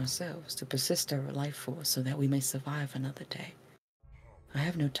strengthen ourselves, to persist our life force so that we may survive another day. I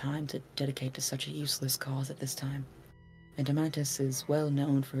have no time to dedicate to such a useless cause at this time, and Demantis is well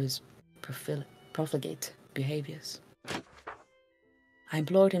known for his profligate behaviors. I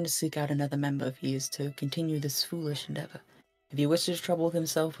implored him to seek out another member of his to continue this foolish endeavor. If he wishes to trouble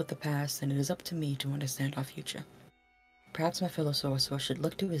himself with the past, then it is up to me to understand our future. Perhaps my fellow sorcerer should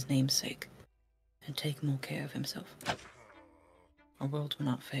look to his namesake and take more care of himself. Our world will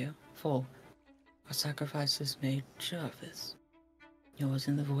not fall. Our sacrifices made sure of this. Yours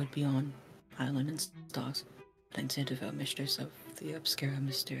in the void beyond, island and stars, Plaintitifo, mistress of the obscura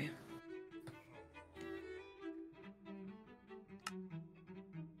mysterium.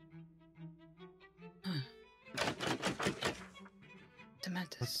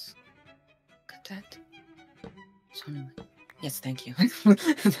 Demantis. Cadet. Yes, thank you.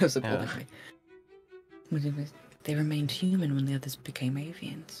 That was a bullet me. They remained human when the others became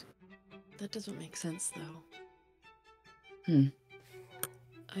avians. That doesn't make sense, though. Hmm.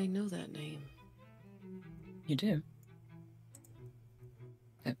 I know that name. You do?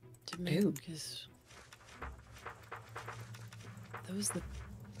 Who? Because that was the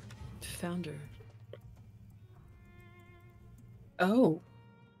founder Oh.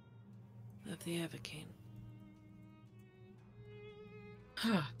 of the Avocane.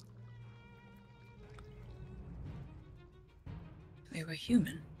 Huh. They were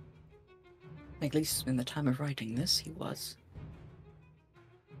human. At least in the time of writing this, he was.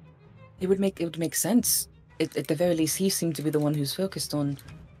 It would make sense. At the very least, he seemed to be the one who's focused on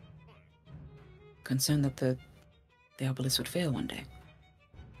concerned that the obelisk would fail one day.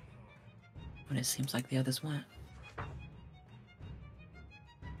 When it seems like the others weren't.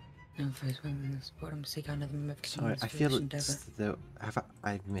 No first one this bottom seek under the move. Sorry, I feel it's though. Have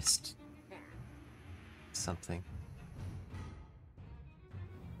I missed something?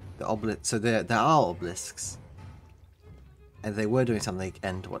 The obelisk. So there are obelisks, and they were doing something,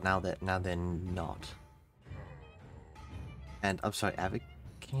 and what now they're not. And I'm sorry,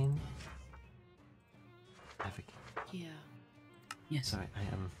 Avacane? Yeah. Yes. Sorry,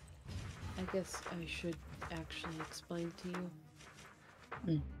 I guess I should actually explain to you.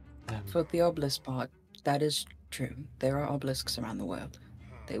 For the obelisk part, that is true. There are obelisks around the world.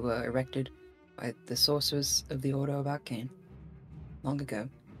 They were erected by the sorcerers of the Order of Arcane long ago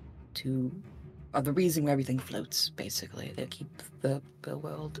are the reason why everything floats, basically. They keep the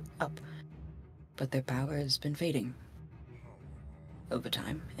world up. But their power has been fading over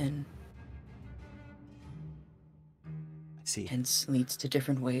time, and I see. hence leads to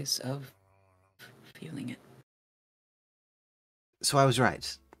different ways of feeling it. So I was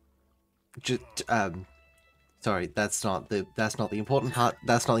right. Just sorry, that's not the important part.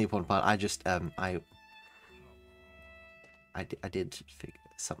 That's not the important part. I just I did figure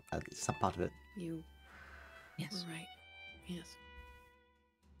some part of it. You Yes. were right. Yes.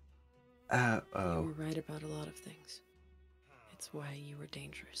 Oh. You were right about a lot of things. It's why you were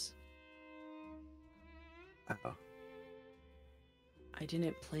dangerous. Oh. I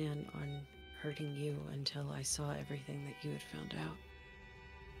didn't plan on hurting you until I saw everything that you had found out.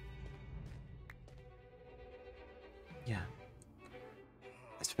 Yeah.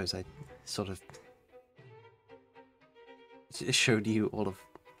 I suppose I sort of showed you all of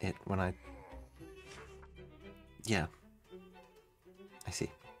it when I... Yeah. I see.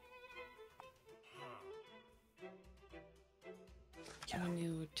 Yeah. You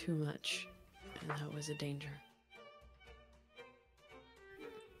knew too much, and that was a danger.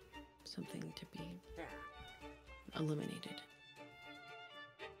 Something to be eliminated.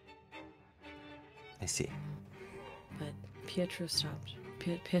 I see. But Pietro stopped.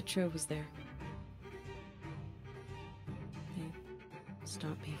 Pietro was there. He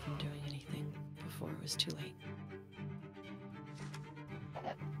stopped me from doing anything before it was too late.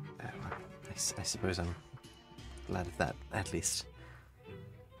 I suppose I'm glad of that, at least.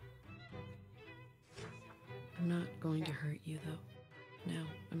 I'm not going to hurt you, though. No,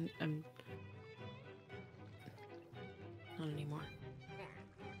 I'm not anymore.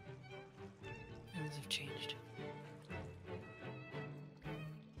 Things have changed.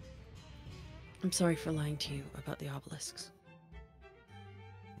 I'm sorry for lying to you about the obelisks.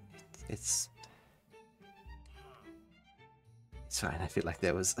 It's fine. I feel like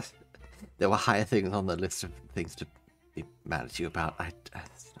there were higher things on the list of things to be mad at you about.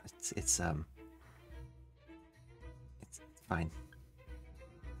 It's fine.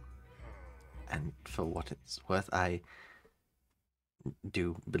 And for what it's worth, I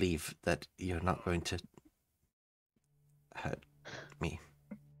do believe that you're not going to hurt me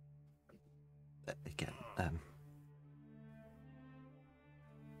again.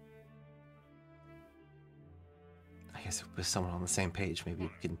 I guess if we're someone on the same page, maybe we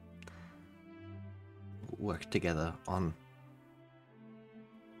can work together on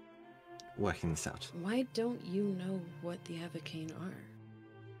working this out. Why don't you know what the Avacane are?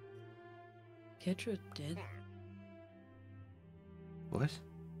 Pietro did. What?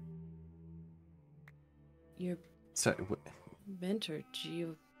 Your Sorry, mentor,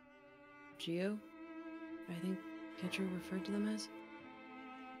 Gio, I think Pietro referred to them as?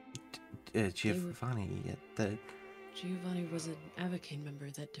 Giovanni, Giovanni was an Avacane member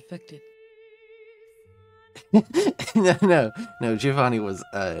that defected. No, Giovanni was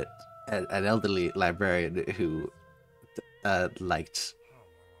an elderly librarian who liked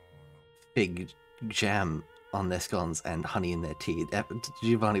fig jam on their scones and honey in their tea.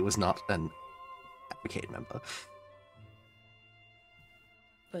 Giovanni was not an advocate member.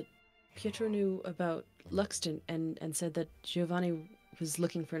 But Pietro knew about Luxton and said that Giovanni was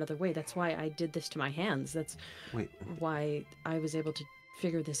looking for another way. That's why I did this to my hands. That's why I was able to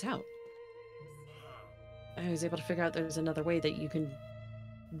figure this out. I was able to figure out there's another way that you can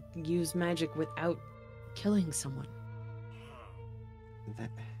use magic without killing someone.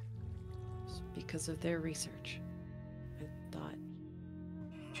 It's because of their research. I thought.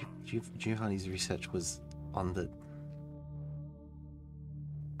 Giovanni's research was on the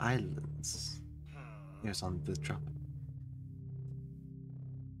islands. It was on the drop.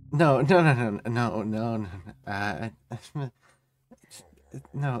 No. No.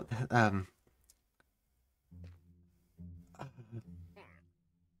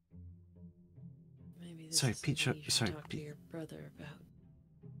 Maybe this Sorry, is something Pietro. you should Sorry, talk to your brother about.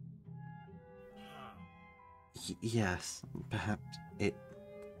 Yes, perhaps it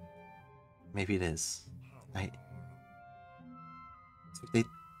Maybe it is.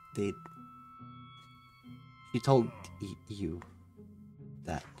 They she told you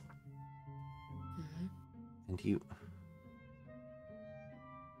that, and you.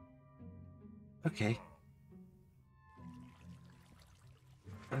 Okay.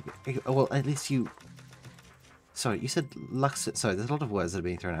 Well, at least you. Sorry, you said Lux. Sorry, there's a lot of words that are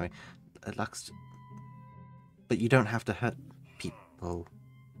being thrown at me. Lux. But you don't have to hurt people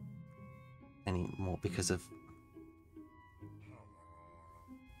anymore because of.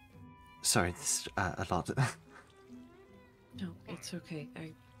 Sorry, this is a lot. No, it's okay.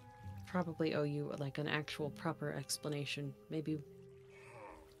 I probably owe you like an actual proper explanation. Maybe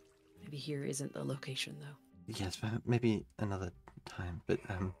here isn't the location though. Yes, maybe another time. But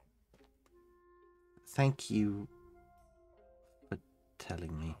thank you for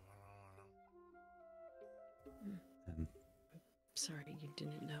telling me. Sorry, you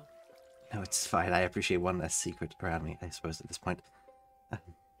didn't know. No, it's fine. I appreciate one less secret around me, I suppose, at this point.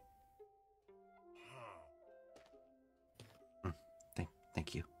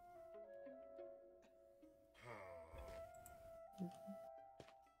 Thank you.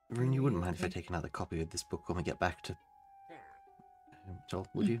 Rune, you wouldn't mind if I take another copy of this book when we get back to Joel,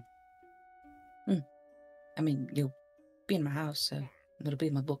 would you? I mean, you'll be in my house, so it'll be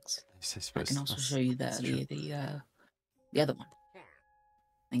in my books. I suppose I can also show you the other one.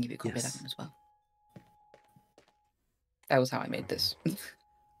 And give you a copy of that one as well. That was how I made this.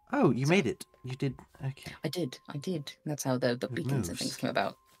 Oh, you made it. You did. Okay. I did. That's how the beacons and things came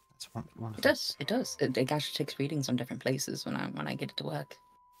about. That's wonderful. It does. It actually takes readings on different places when I get it to work.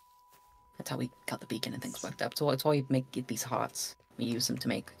 That's how we got the beacon and things worked up. So it's why we make these hearts. We use them to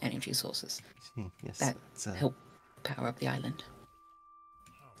make energy sources. I see. Yes. That help power up the island.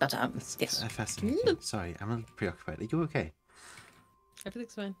 But yes. Fascinating. Sorry, I'm a little preoccupied. Are you okay?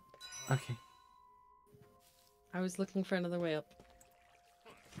 Everything's fine. Okay. I was looking for another way up.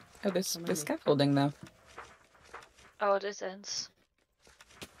 Oh, there's scaffolding though. Oh, this ends.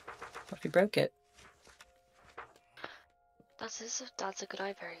 What if you broke it? That's a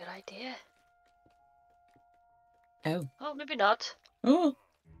very good idea. Oh. Oh, maybe not. Oh.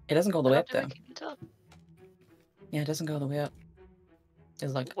 It doesn't go all the way up though. It Yeah, it doesn't go all the way up.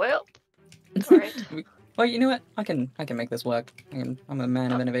 It's like. Well. Alright. Well, you know what? I can make this work. I'm a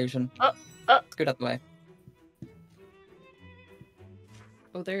man of innovation. Let's go that way.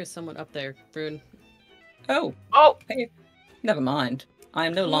 Oh, there is someone up there, Rune. Oh. Oh. Hey. Never mind. I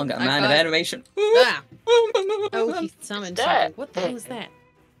am no longer a man of innovation. Ah! Oh, he summoned something. What the hell is that?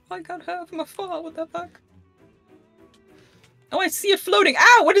 I got her from afar. What the fuck? Oh, I see it floating.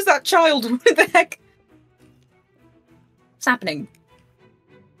 Ow! What is that, child? What the heck? What's happening?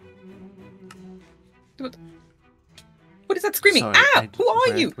 What is that screaming? Sorry, Ow! Who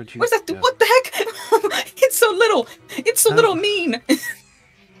are you? What's that? Yeah. What the heck? It's so little. It's so little mean.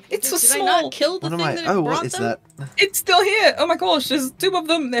 It's so small. Did I not kill the thing that brought what is them? that? It's still here. Oh my gosh, there's two of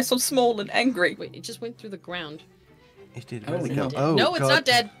them. They're so small and angry. Wait, it just went through the ground. It did. Oh, Where'd it no. go? Oh, No, it's God. not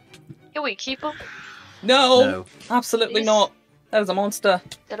dead. Can we keep him? No, absolutely Please? not. That is a monster.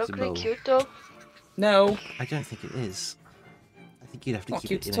 They look It's a really mole. cute though. No. I don't think it is. I think you'd have to Not keep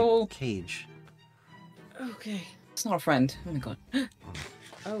cute it at in all. a cage. Okay. It's not a friend. Oh my god.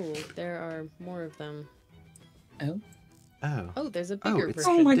 Oh, there are more of them. Oh. Oh. Oh, there's a bigger it's-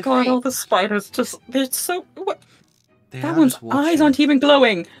 version. Oh my god, Right. all the spiders just... They're so... What? They That are one's just eyes watching. aren't even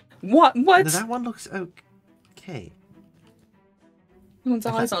glowing. What? What? No, that one looks okay. That one's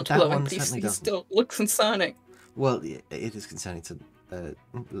In eyes fact, aren't that glowing, one but he certainly doesn't. still looks concerning. Well, it is concerning. It's a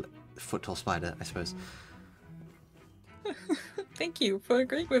foot-tall spider, I suppose. Thank you for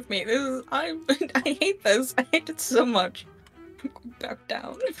agreeing with me. This is... I hate this. I hate it so much. I'm going back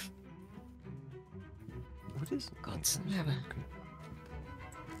down. What is? God, never.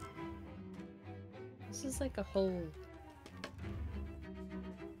 This is like a whole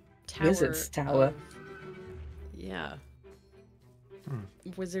tower. Wizard's tower. of- Yeah.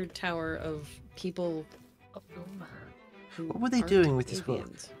 Wizard tower of people. Who What were they aren't doing with this book?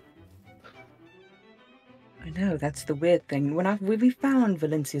 avians. I know, that's the weird thing. When we found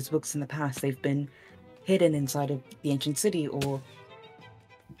Valencia's books in the past, they've been hidden inside of the ancient city or...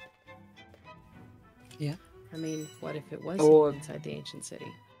 Yeah? I mean, what if it was Or- inside the ancient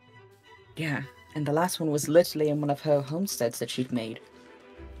city? Yeah, and the last one was literally in one of her homesteads that she'd made.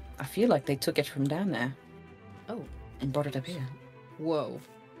 I feel like they took it from down there Oh, and brought it up here. whoa.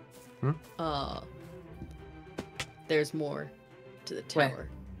 There's more to the Where? tower.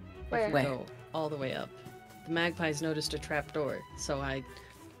 Where? If you Where? go all the way up. The magpies noticed a trapdoor, so I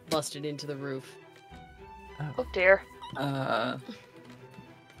busted into the roof. Oh dear.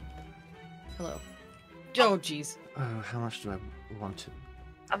 Hello. Oh, jeez. Oh, how much do I want to?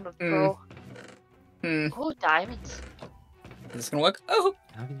 I'm a pro. Hmm. Oh, diamonds. Is this gonna work? Oh,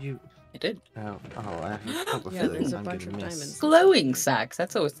 How did you? it did. Oh, I have a proper Yeah, feeling there's a I'm bunch gonna of miss. diamonds. Glowing sacks.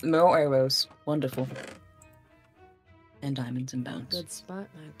 That's always more arrows. Wonderful. And diamonds and bounds. Good spot,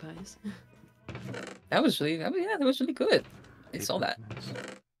 magpies. That was really. Yeah, that was really good. I saw that.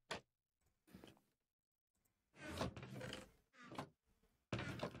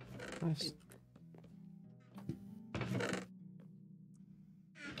 Nice.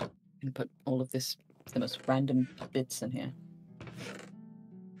 And put all of this, the most random bits in here.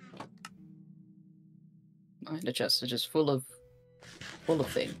 And the chests are just full of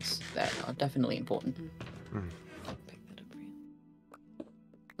things that are definitely important. I'll pick that up for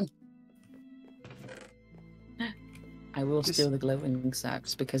you. I will steal the glowing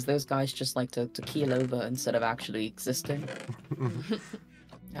sacks because those guys just like to keel over instead of actually existing.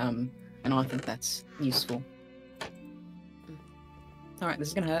 And I think that's useful. Alright, this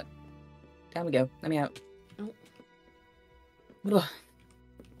is gonna hurt. Down we go. Let me out. Oh. Ugh.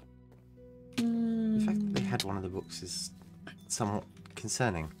 The fact that they had one of the books is somewhat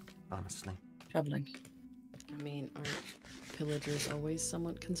concerning, honestly. Troubling. I mean, aren't pillagers always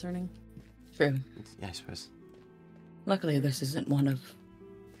somewhat concerning? True. Yeah, I suppose. Luckily, this isn't one of.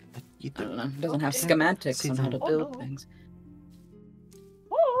 But you I don't don't. know. It doesn't have See schematics on how to them- build no. things.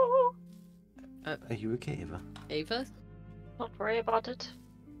 Oh, Are you okay, Ava? Ava? don't worry about it.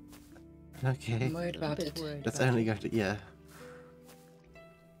 Okay. I'm worried about bit it. worried That's about only it. going to. Yeah.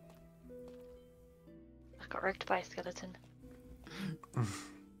 I got wrecked by a skeleton.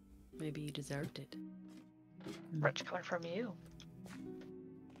 Maybe you deserved it. Rich coming from you.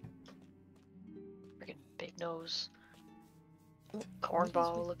 Freaking big nose.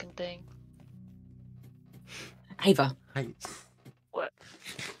 Cornball looking thing. Ava, Hi. What?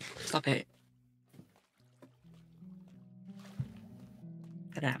 stop it.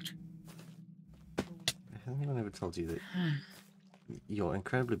 Get out. Has anyone ever told you that you're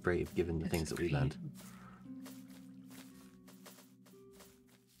incredibly brave given the things that we learned?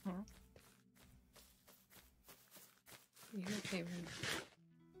 You're okay, Rune.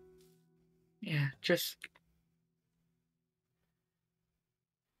 Yeah, just.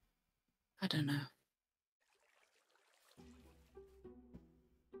 I don't know.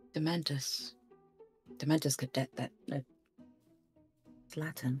 Dementus. Dementus could that. It's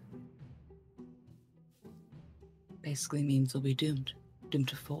Latin. Basically means we'll be doomed. Doomed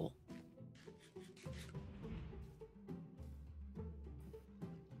to fall.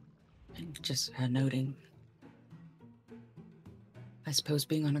 And just her noting. I suppose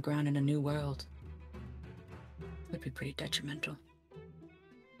being on the ground in a new world would be pretty detrimental.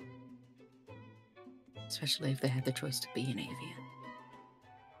 Especially if they had the choice to be an avian.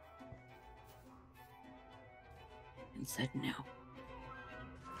 And said no.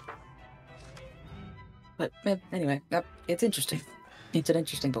 But anyway, it's interesting. It's an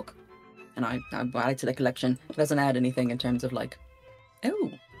interesting book. And I added to the collection. It doesn't add anything in terms of like,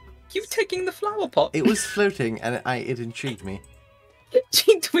 oh, you taking the flower pot. It was floating, and it intrigued me.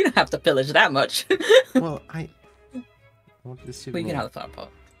 We don't have to pillage that much. Well, I wanted the souvenir. We can have the flower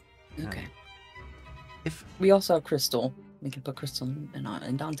pot. Okay. If We also have Crystal. We can put Crystal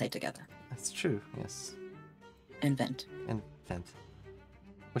and Dante together. that's true, yes. And Vent. And Vent,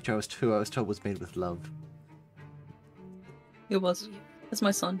 who I was told was made with love. It was. That's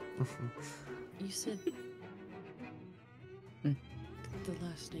my son. You said Hmm. the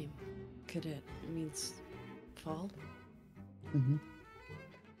last name, Cadet, means fall? Mm-hmm.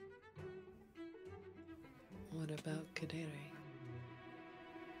 What about Cadere?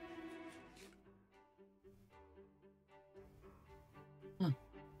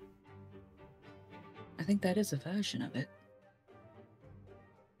 I think that is a version of it.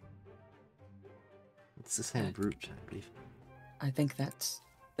 It's the same root, I believe. I think that's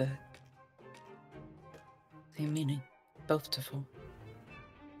the same meaning. Both to fall.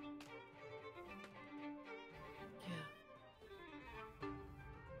 Yeah.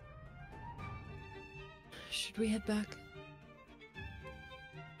 Should we head back?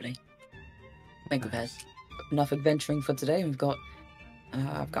 I think we've had enough adventuring for today. We've got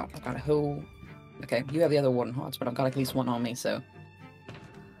I've got a whole. Okay, you have the other warden hearts, but I've got at least one on me, so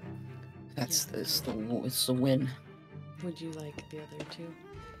that's Yeah. it's the win. Would you like the other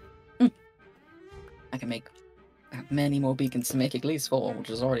two? I can make many more beacons to make at least 4, which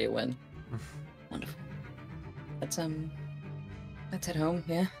is already a win. Wonderful. Let's head home.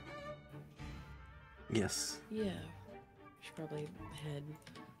 Yeah. Yes. Yeah. We should probably head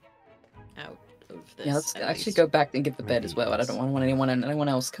out of this. Yeah. Let's at actually least. go back and get the bed as Maybe, well. I yes. don't want anyone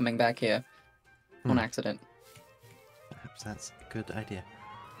else coming back here. on accident. Perhaps that's a good idea.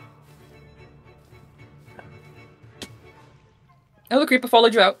 Oh, the creeper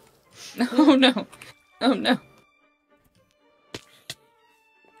followed you out. Oh no. Oh no.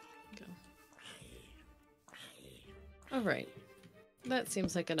 Go. All right. That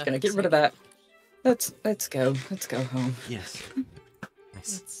seems like enough. Gonna get rid of that. Let's go. Let's go home. Yes.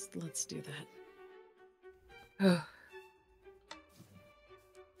 Nice. Let's do that.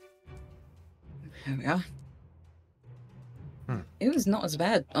 There we are. Hmm. It was not as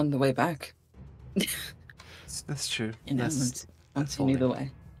bad on the way back. That's true. You know, once you knew the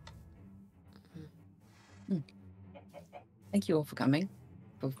way. Thank you all for coming,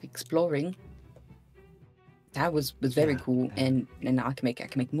 for exploring. That was very cool, and I can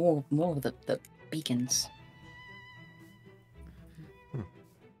make more of the beacons.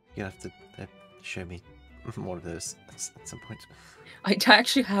 You'll have to show me more of those at some point. I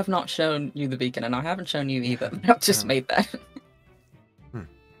actually have not shown you the beacon, and I haven't shown you either. I've just made that.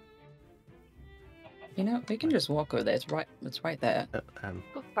 You know, we can just walk over there. It's right there.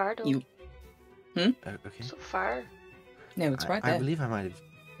 So far, though. You. Okay. So far. No, it's right there. I believe I might have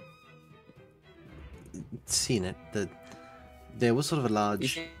seen it. There was sort of a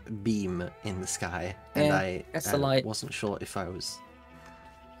large beam in the sky, and Yeah, that's the light. Wasn't sure if I was.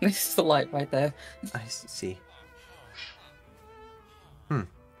 This is the light right there. I see.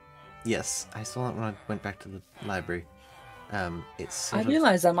 Yes, I saw that when I went back to the library. It's. I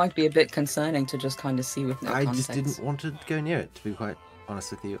realised that might be a bit concerning to just kind of see with no I context. just didn't want to go near it, to be quite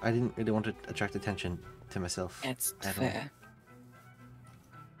honest with you. I didn't really want to attract attention to myself. That's at fair.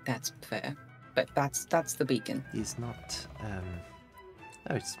 That's fair. But that's the beacon. He's not.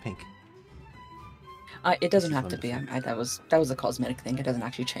 Oh, it's pink. It doesn't is have to be. wonderful. That was a cosmetic thing. It doesn't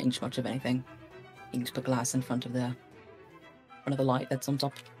actually change much of anything. You can just put glass in front of the light that's on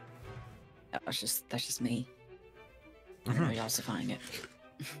top. That's just me. I'm really ossifying it.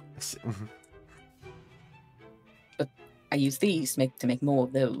 But I use these to make more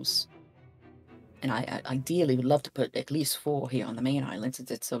of those. And I ideally would love to put at least 4 here on the main island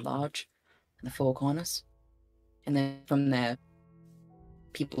since it's so large, in the 4 corners. And then from there,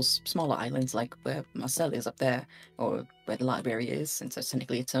 people's smaller islands, like where Marcel is up there, or where the library is, since it's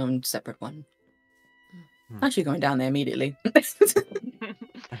technically its own separate one. Actually going down there immediately.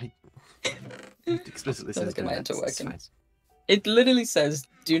 It explicitly says Look at my do not. It's interworking. fine. It literally says,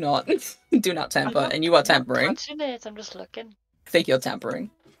 do not tamper, I'm not- and you are I'm not tampering. touching it, I'm just looking. I think you're tampering.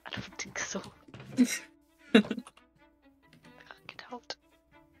 I don't think so. I can't get out.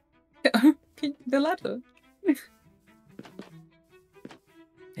 The ladder.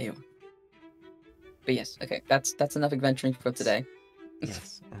 There you are. But yes, okay, that's enough adventuring for today,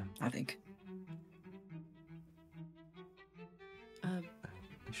 Yes. I think. I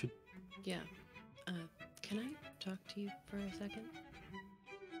should. Yeah. Can I talk to you for a second?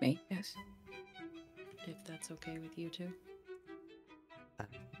 Me? Yes. If that's okay with you too?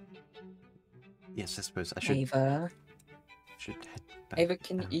 Yes, I suppose I should. Ava. Should head back. Ava,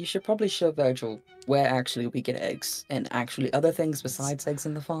 you should probably show Virgil where actually we get eggs, and actually other things besides eggs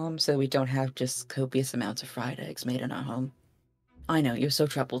in the farm, so we don't have just copious amounts of fried eggs made in our home. I know, you're so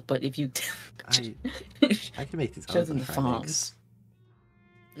troubled, but if you... I can make these show them on the fried farms. eggs.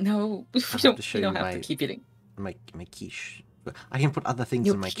 No, you have don't, to show you don't you have to my- keep eating. My quiche. But I can put other things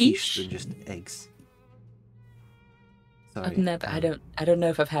Your in my quiche? quiche than just eggs. Sorry. I've never, I don't know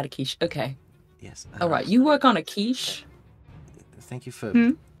if I've had a quiche. Okay. Yes. Alright, you work on a quiche. Thank you for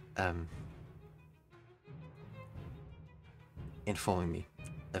Hmm? Informing me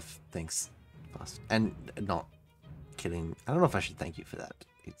of things fast and not killing. I don't know if I should thank you for that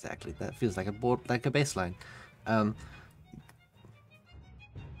exactly. That feels like a baseline.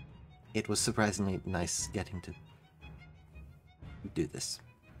 It was surprisingly nice getting to do this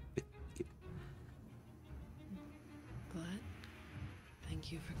with you. Glad.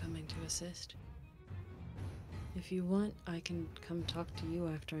 Thank you for coming to assist. If you want, I can come talk to you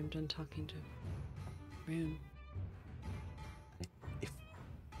after I'm done talking to Rune. If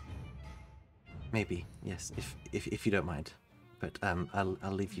maybe yes, if you don't mind, but I'll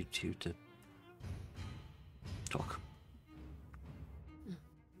leave you two to talk.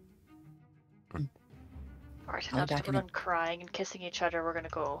 Alright, I'll enough to back go in. on crying and kissing each other, we're gonna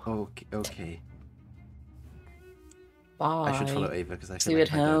go. Okay. Bye. I should follow Ava because I See feel you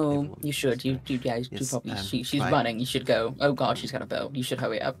like at if I don't, Ava home. will You should. You distract. yeah. You Yes, probably. She's bye. running. You should go. Oh God, she's got a bow. You should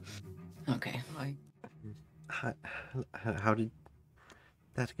hurry up. Okay. Bye. How did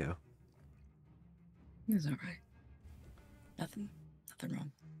that go? It's all right. Nothing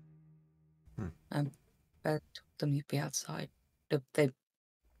wrong. I told them you'd be outside. They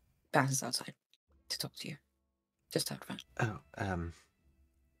passed us outside. to talk to you. Just out front. Oh,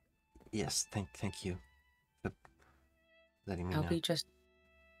 yes, thank you for letting me know. Albie, just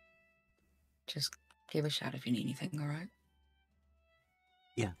give a shout if you need anything, alright?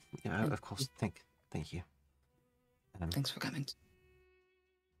 Yeah, of course, thank you. Thanks for coming.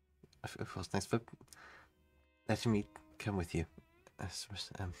 Of course, thanks for letting me come with you. I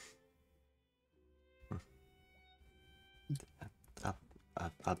suppose,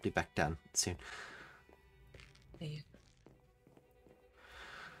 I'll be back down soon. There you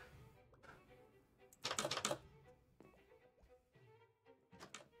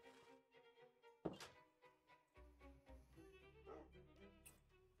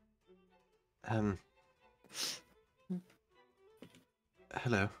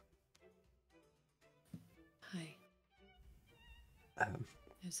Hello. Hi.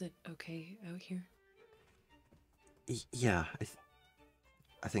 Is it okay out here? Yeah,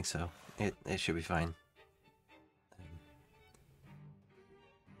 I think so. It should be fine.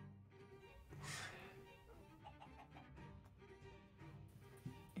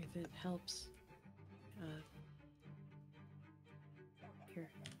 If it helps, here.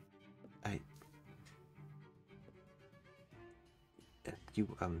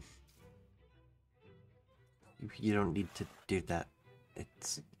 You don't need to do that.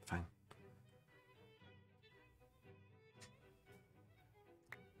 It's fine.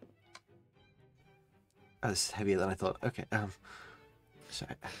 Oh, this is heavier than I thought. Okay,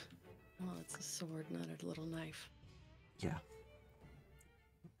 sorry. Well, it's a sword, not a little knife. Yeah.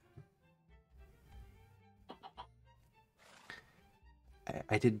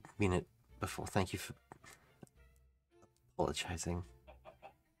 I did mean it before. Thank you for apologizing.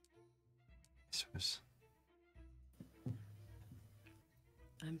 I suppose.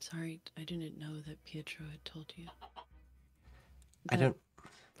 I'm sorry, I didn't know that Pietro had told you. I don't...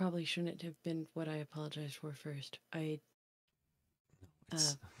 Probably shouldn't have been what I apologized for first. I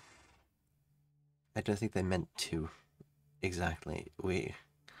don't think they meant to. Exactly. We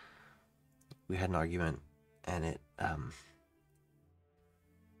had an argument, and it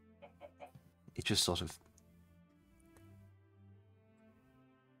just sort of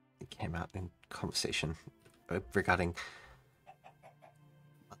came out in conversation regarding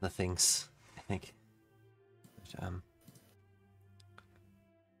other things, I think. But,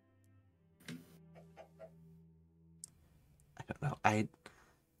 I don't know. I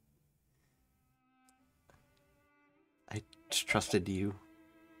just trusted you.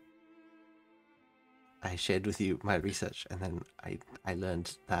 I shared with you my research, and then I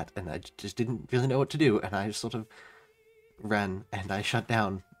learned that, and I just didn't really know what to do, and I just sort of ran, and I shut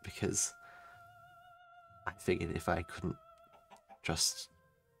down because I figured if I couldn't trust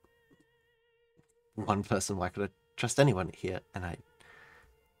one person, why could I trust anyone here? And I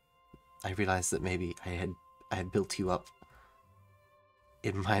realized that maybe I had built you up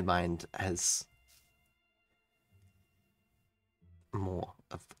in my mind as more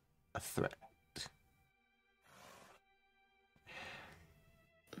of a threat.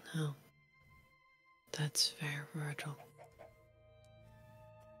 No. That's fair, Virgil.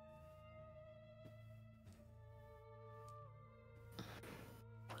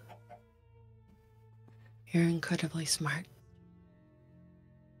 You're incredibly smart.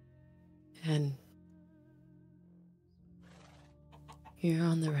 And you're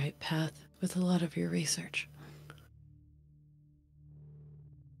on the right path with a lot of your research.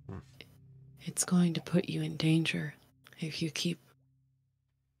 It's going to put you in danger if you keep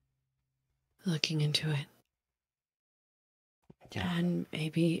looking into it. Yeah. And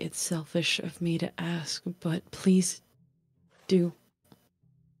maybe it's selfish of me to ask, but please do.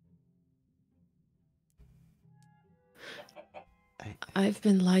 I've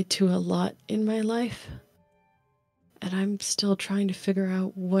been lied to a lot in my life, and I'm still trying to figure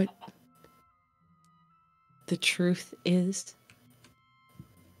out what the truth is.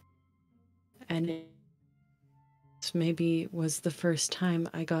 And it maybe was the first time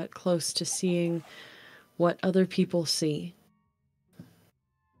I got close to seeing what other people see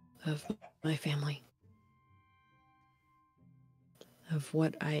of my family, of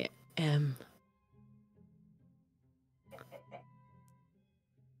what I am.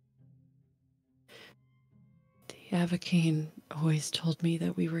 The Avocane always told me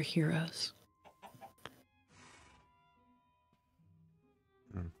that we were heroes.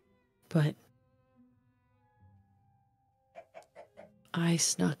 But I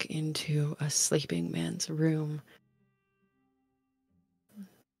snuck into a sleeping man's room,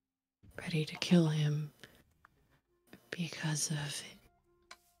 ready to kill him because of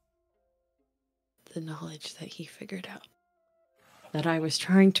the knowledge that he figured out. that I was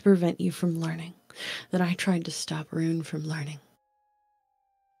trying to prevent you from learning, that I tried to stop Rune from learning.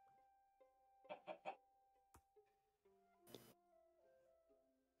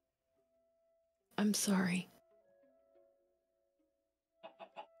 I'm sorry.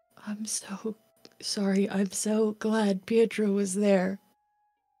 I'm so sorry. I'm so glad Pietro was there.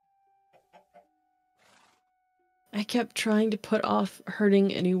 I kept trying to put off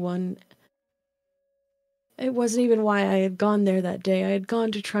hurting anyone. It wasn't even why I had gone there that day. I had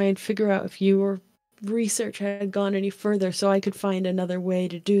gone to try and figure out if you or research had gone any further so I could find another way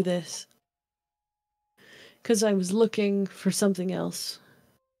to do this. Because I was looking for something else.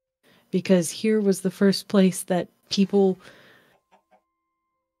 Because here was the first place that people...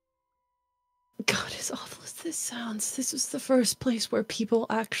 God, as awful as this sounds, this was the first place where people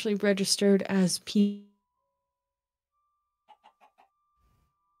actually registered as people.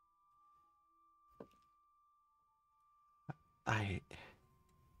 I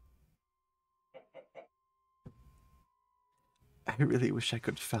really wish I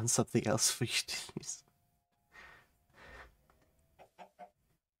could have found something else for you to use.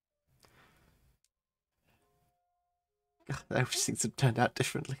 God, I wish things had turned out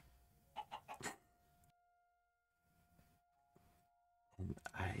differently. And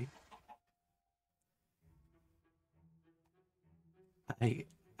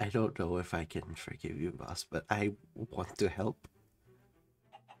I don't know if I can forgive you, boss, but I want to help.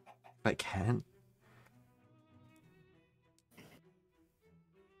 If I can.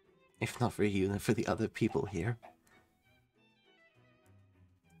 If not for you, then for the other people here.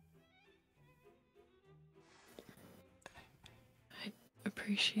 I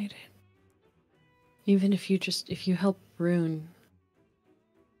appreciate it. Even if you help Rune.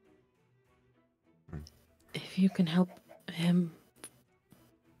 If you can help him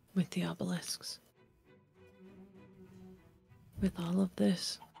with the obelisks. With all of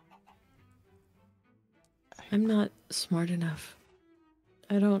this. I'm not smart enough.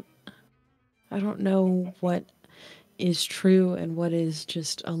 I don't know what is true and what is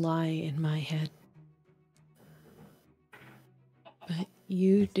just a lie in my head. But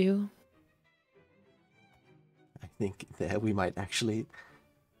you do. I think there we might actually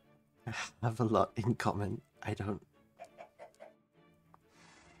have a lot in common.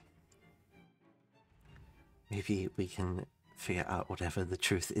 Maybe we can figure out whatever the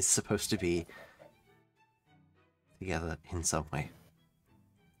truth is supposed to be together in some way.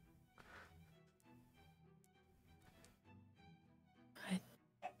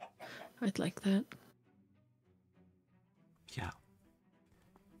 I'd like that. Yeah.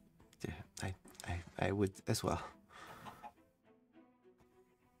 I would as well.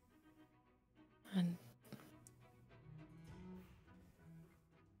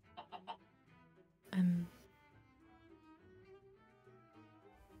 And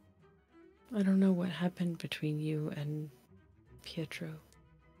I don't know what happened between you and Pietro.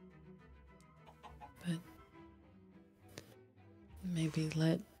 But maybe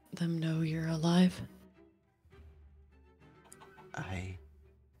let them know you're alive. I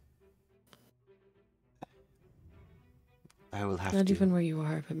will have Not to. even where you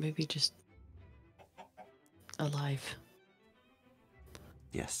are, but maybe just alive.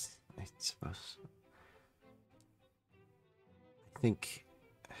 Yes, I suppose. I think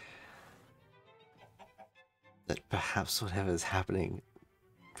that perhaps whatever is happening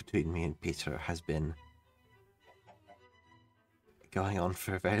between me and Peter has been going on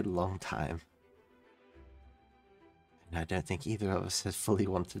for a very long time. And I don't think either of us has fully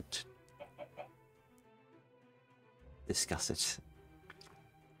wanted to discuss it.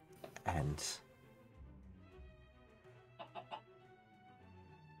 And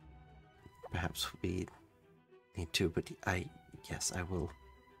perhaps we need to, but yes, I will.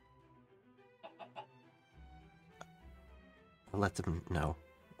 I'll let them know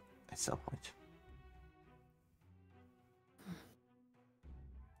at some point.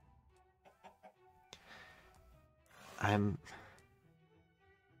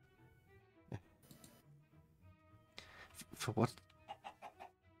 For what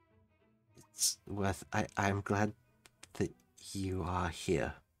it's worth, I'm glad that you are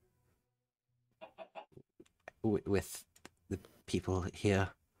here with the people here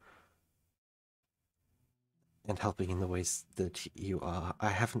and helping in the ways that you are. I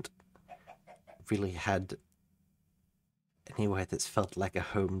haven't really had anywhere that's felt like a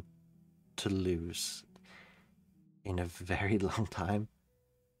home to lose in a very long time.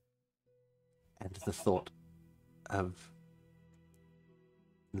 And the thought of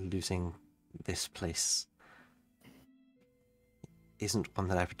losing this place isn't one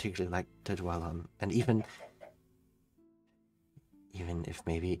that I particularly like to dwell on. And even if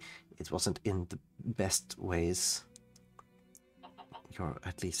maybe it wasn't in the best ways, you're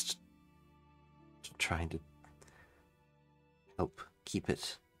at least trying to help keep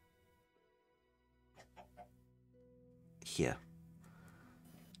it here.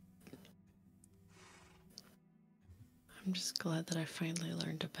 I'm just glad that I finally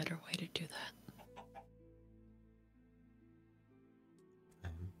learned a better way to do that.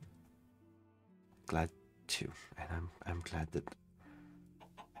 I'm glad too, and I'm glad that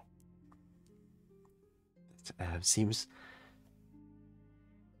it seems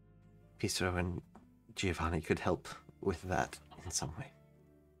Pietro and Giovanni could help with that in some way.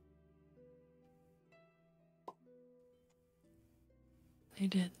 They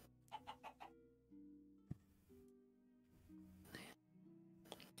did.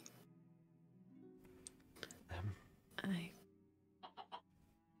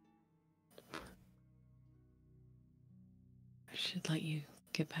 I should let you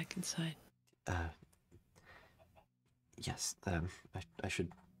get back inside. Yes, I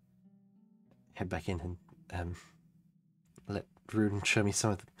should head back in and let Rune show me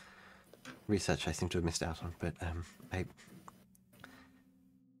some of the research I seem to have missed out on, but I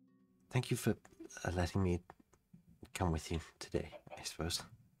thank you for letting me come with you today, I suppose.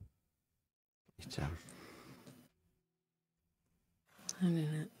 I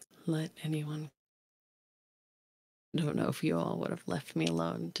didn't let anyone. I don't know if you all would have left me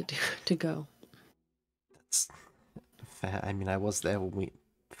alone to go. That's fair. I mean, I was there when we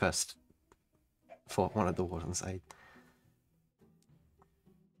first fought one of the wardens. As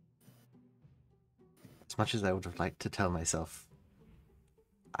much as I would have liked to tell myself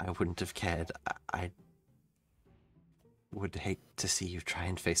I wouldn't have cared, I would hate to see you try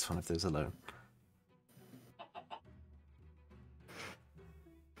and face one of those alone.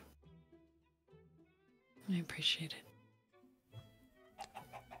 I appreciate it.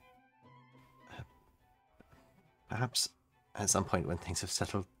 Perhaps at some point when things have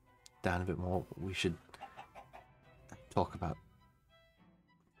settled down a bit more, we should talk about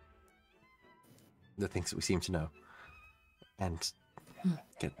the things that we seem to know and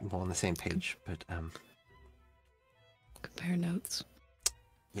get more on the same page. But compare notes.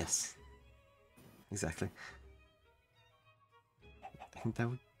 Yes, exactly. I think that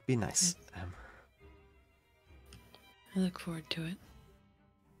would be nice. I look forward to it.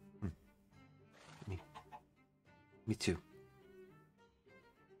 Me too.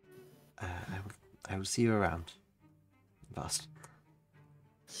 I will see you around, Vast.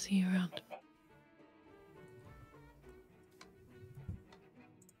 See you around.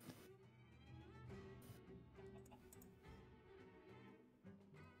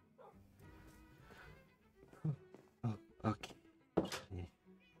 Oh, okay. Yeah.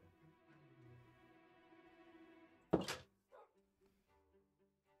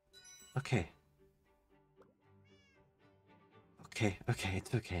 Okay. Okay,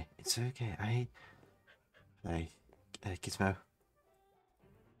 it's okay. It's okay. Gizmo.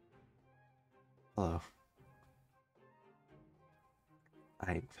 Hello.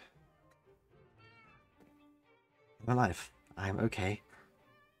 I'm alive. I'm okay.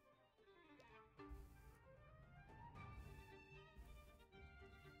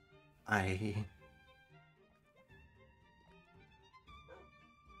 I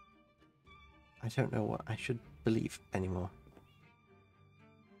don't know what I should believe anymore.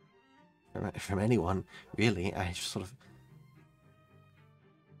 From anyone, really. I just sort of...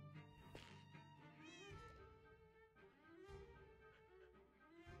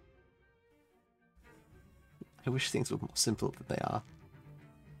 I wish things were more simple than they are.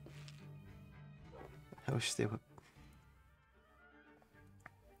 I wish they were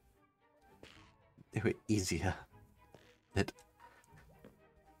easier. That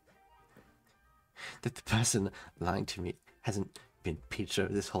the person lying to me hasn't been Pietro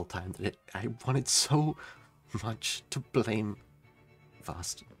this whole time. That I wanted so much to blame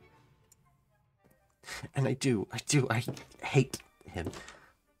Vast. And I do. I hate him.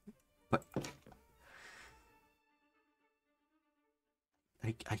 But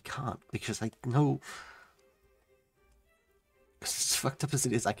I can't, because I know, as fucked up as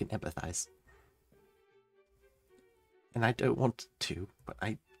it is, I can empathize. And I don't want to, but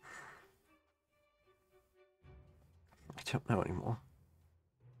I don't know anymore.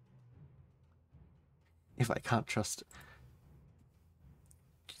 If I can't trust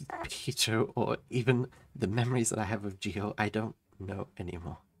Pietro or even the memories that I have of Gio, I don't know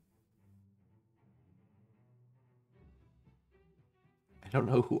anymore. I don't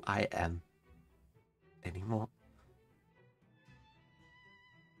know who I am anymore.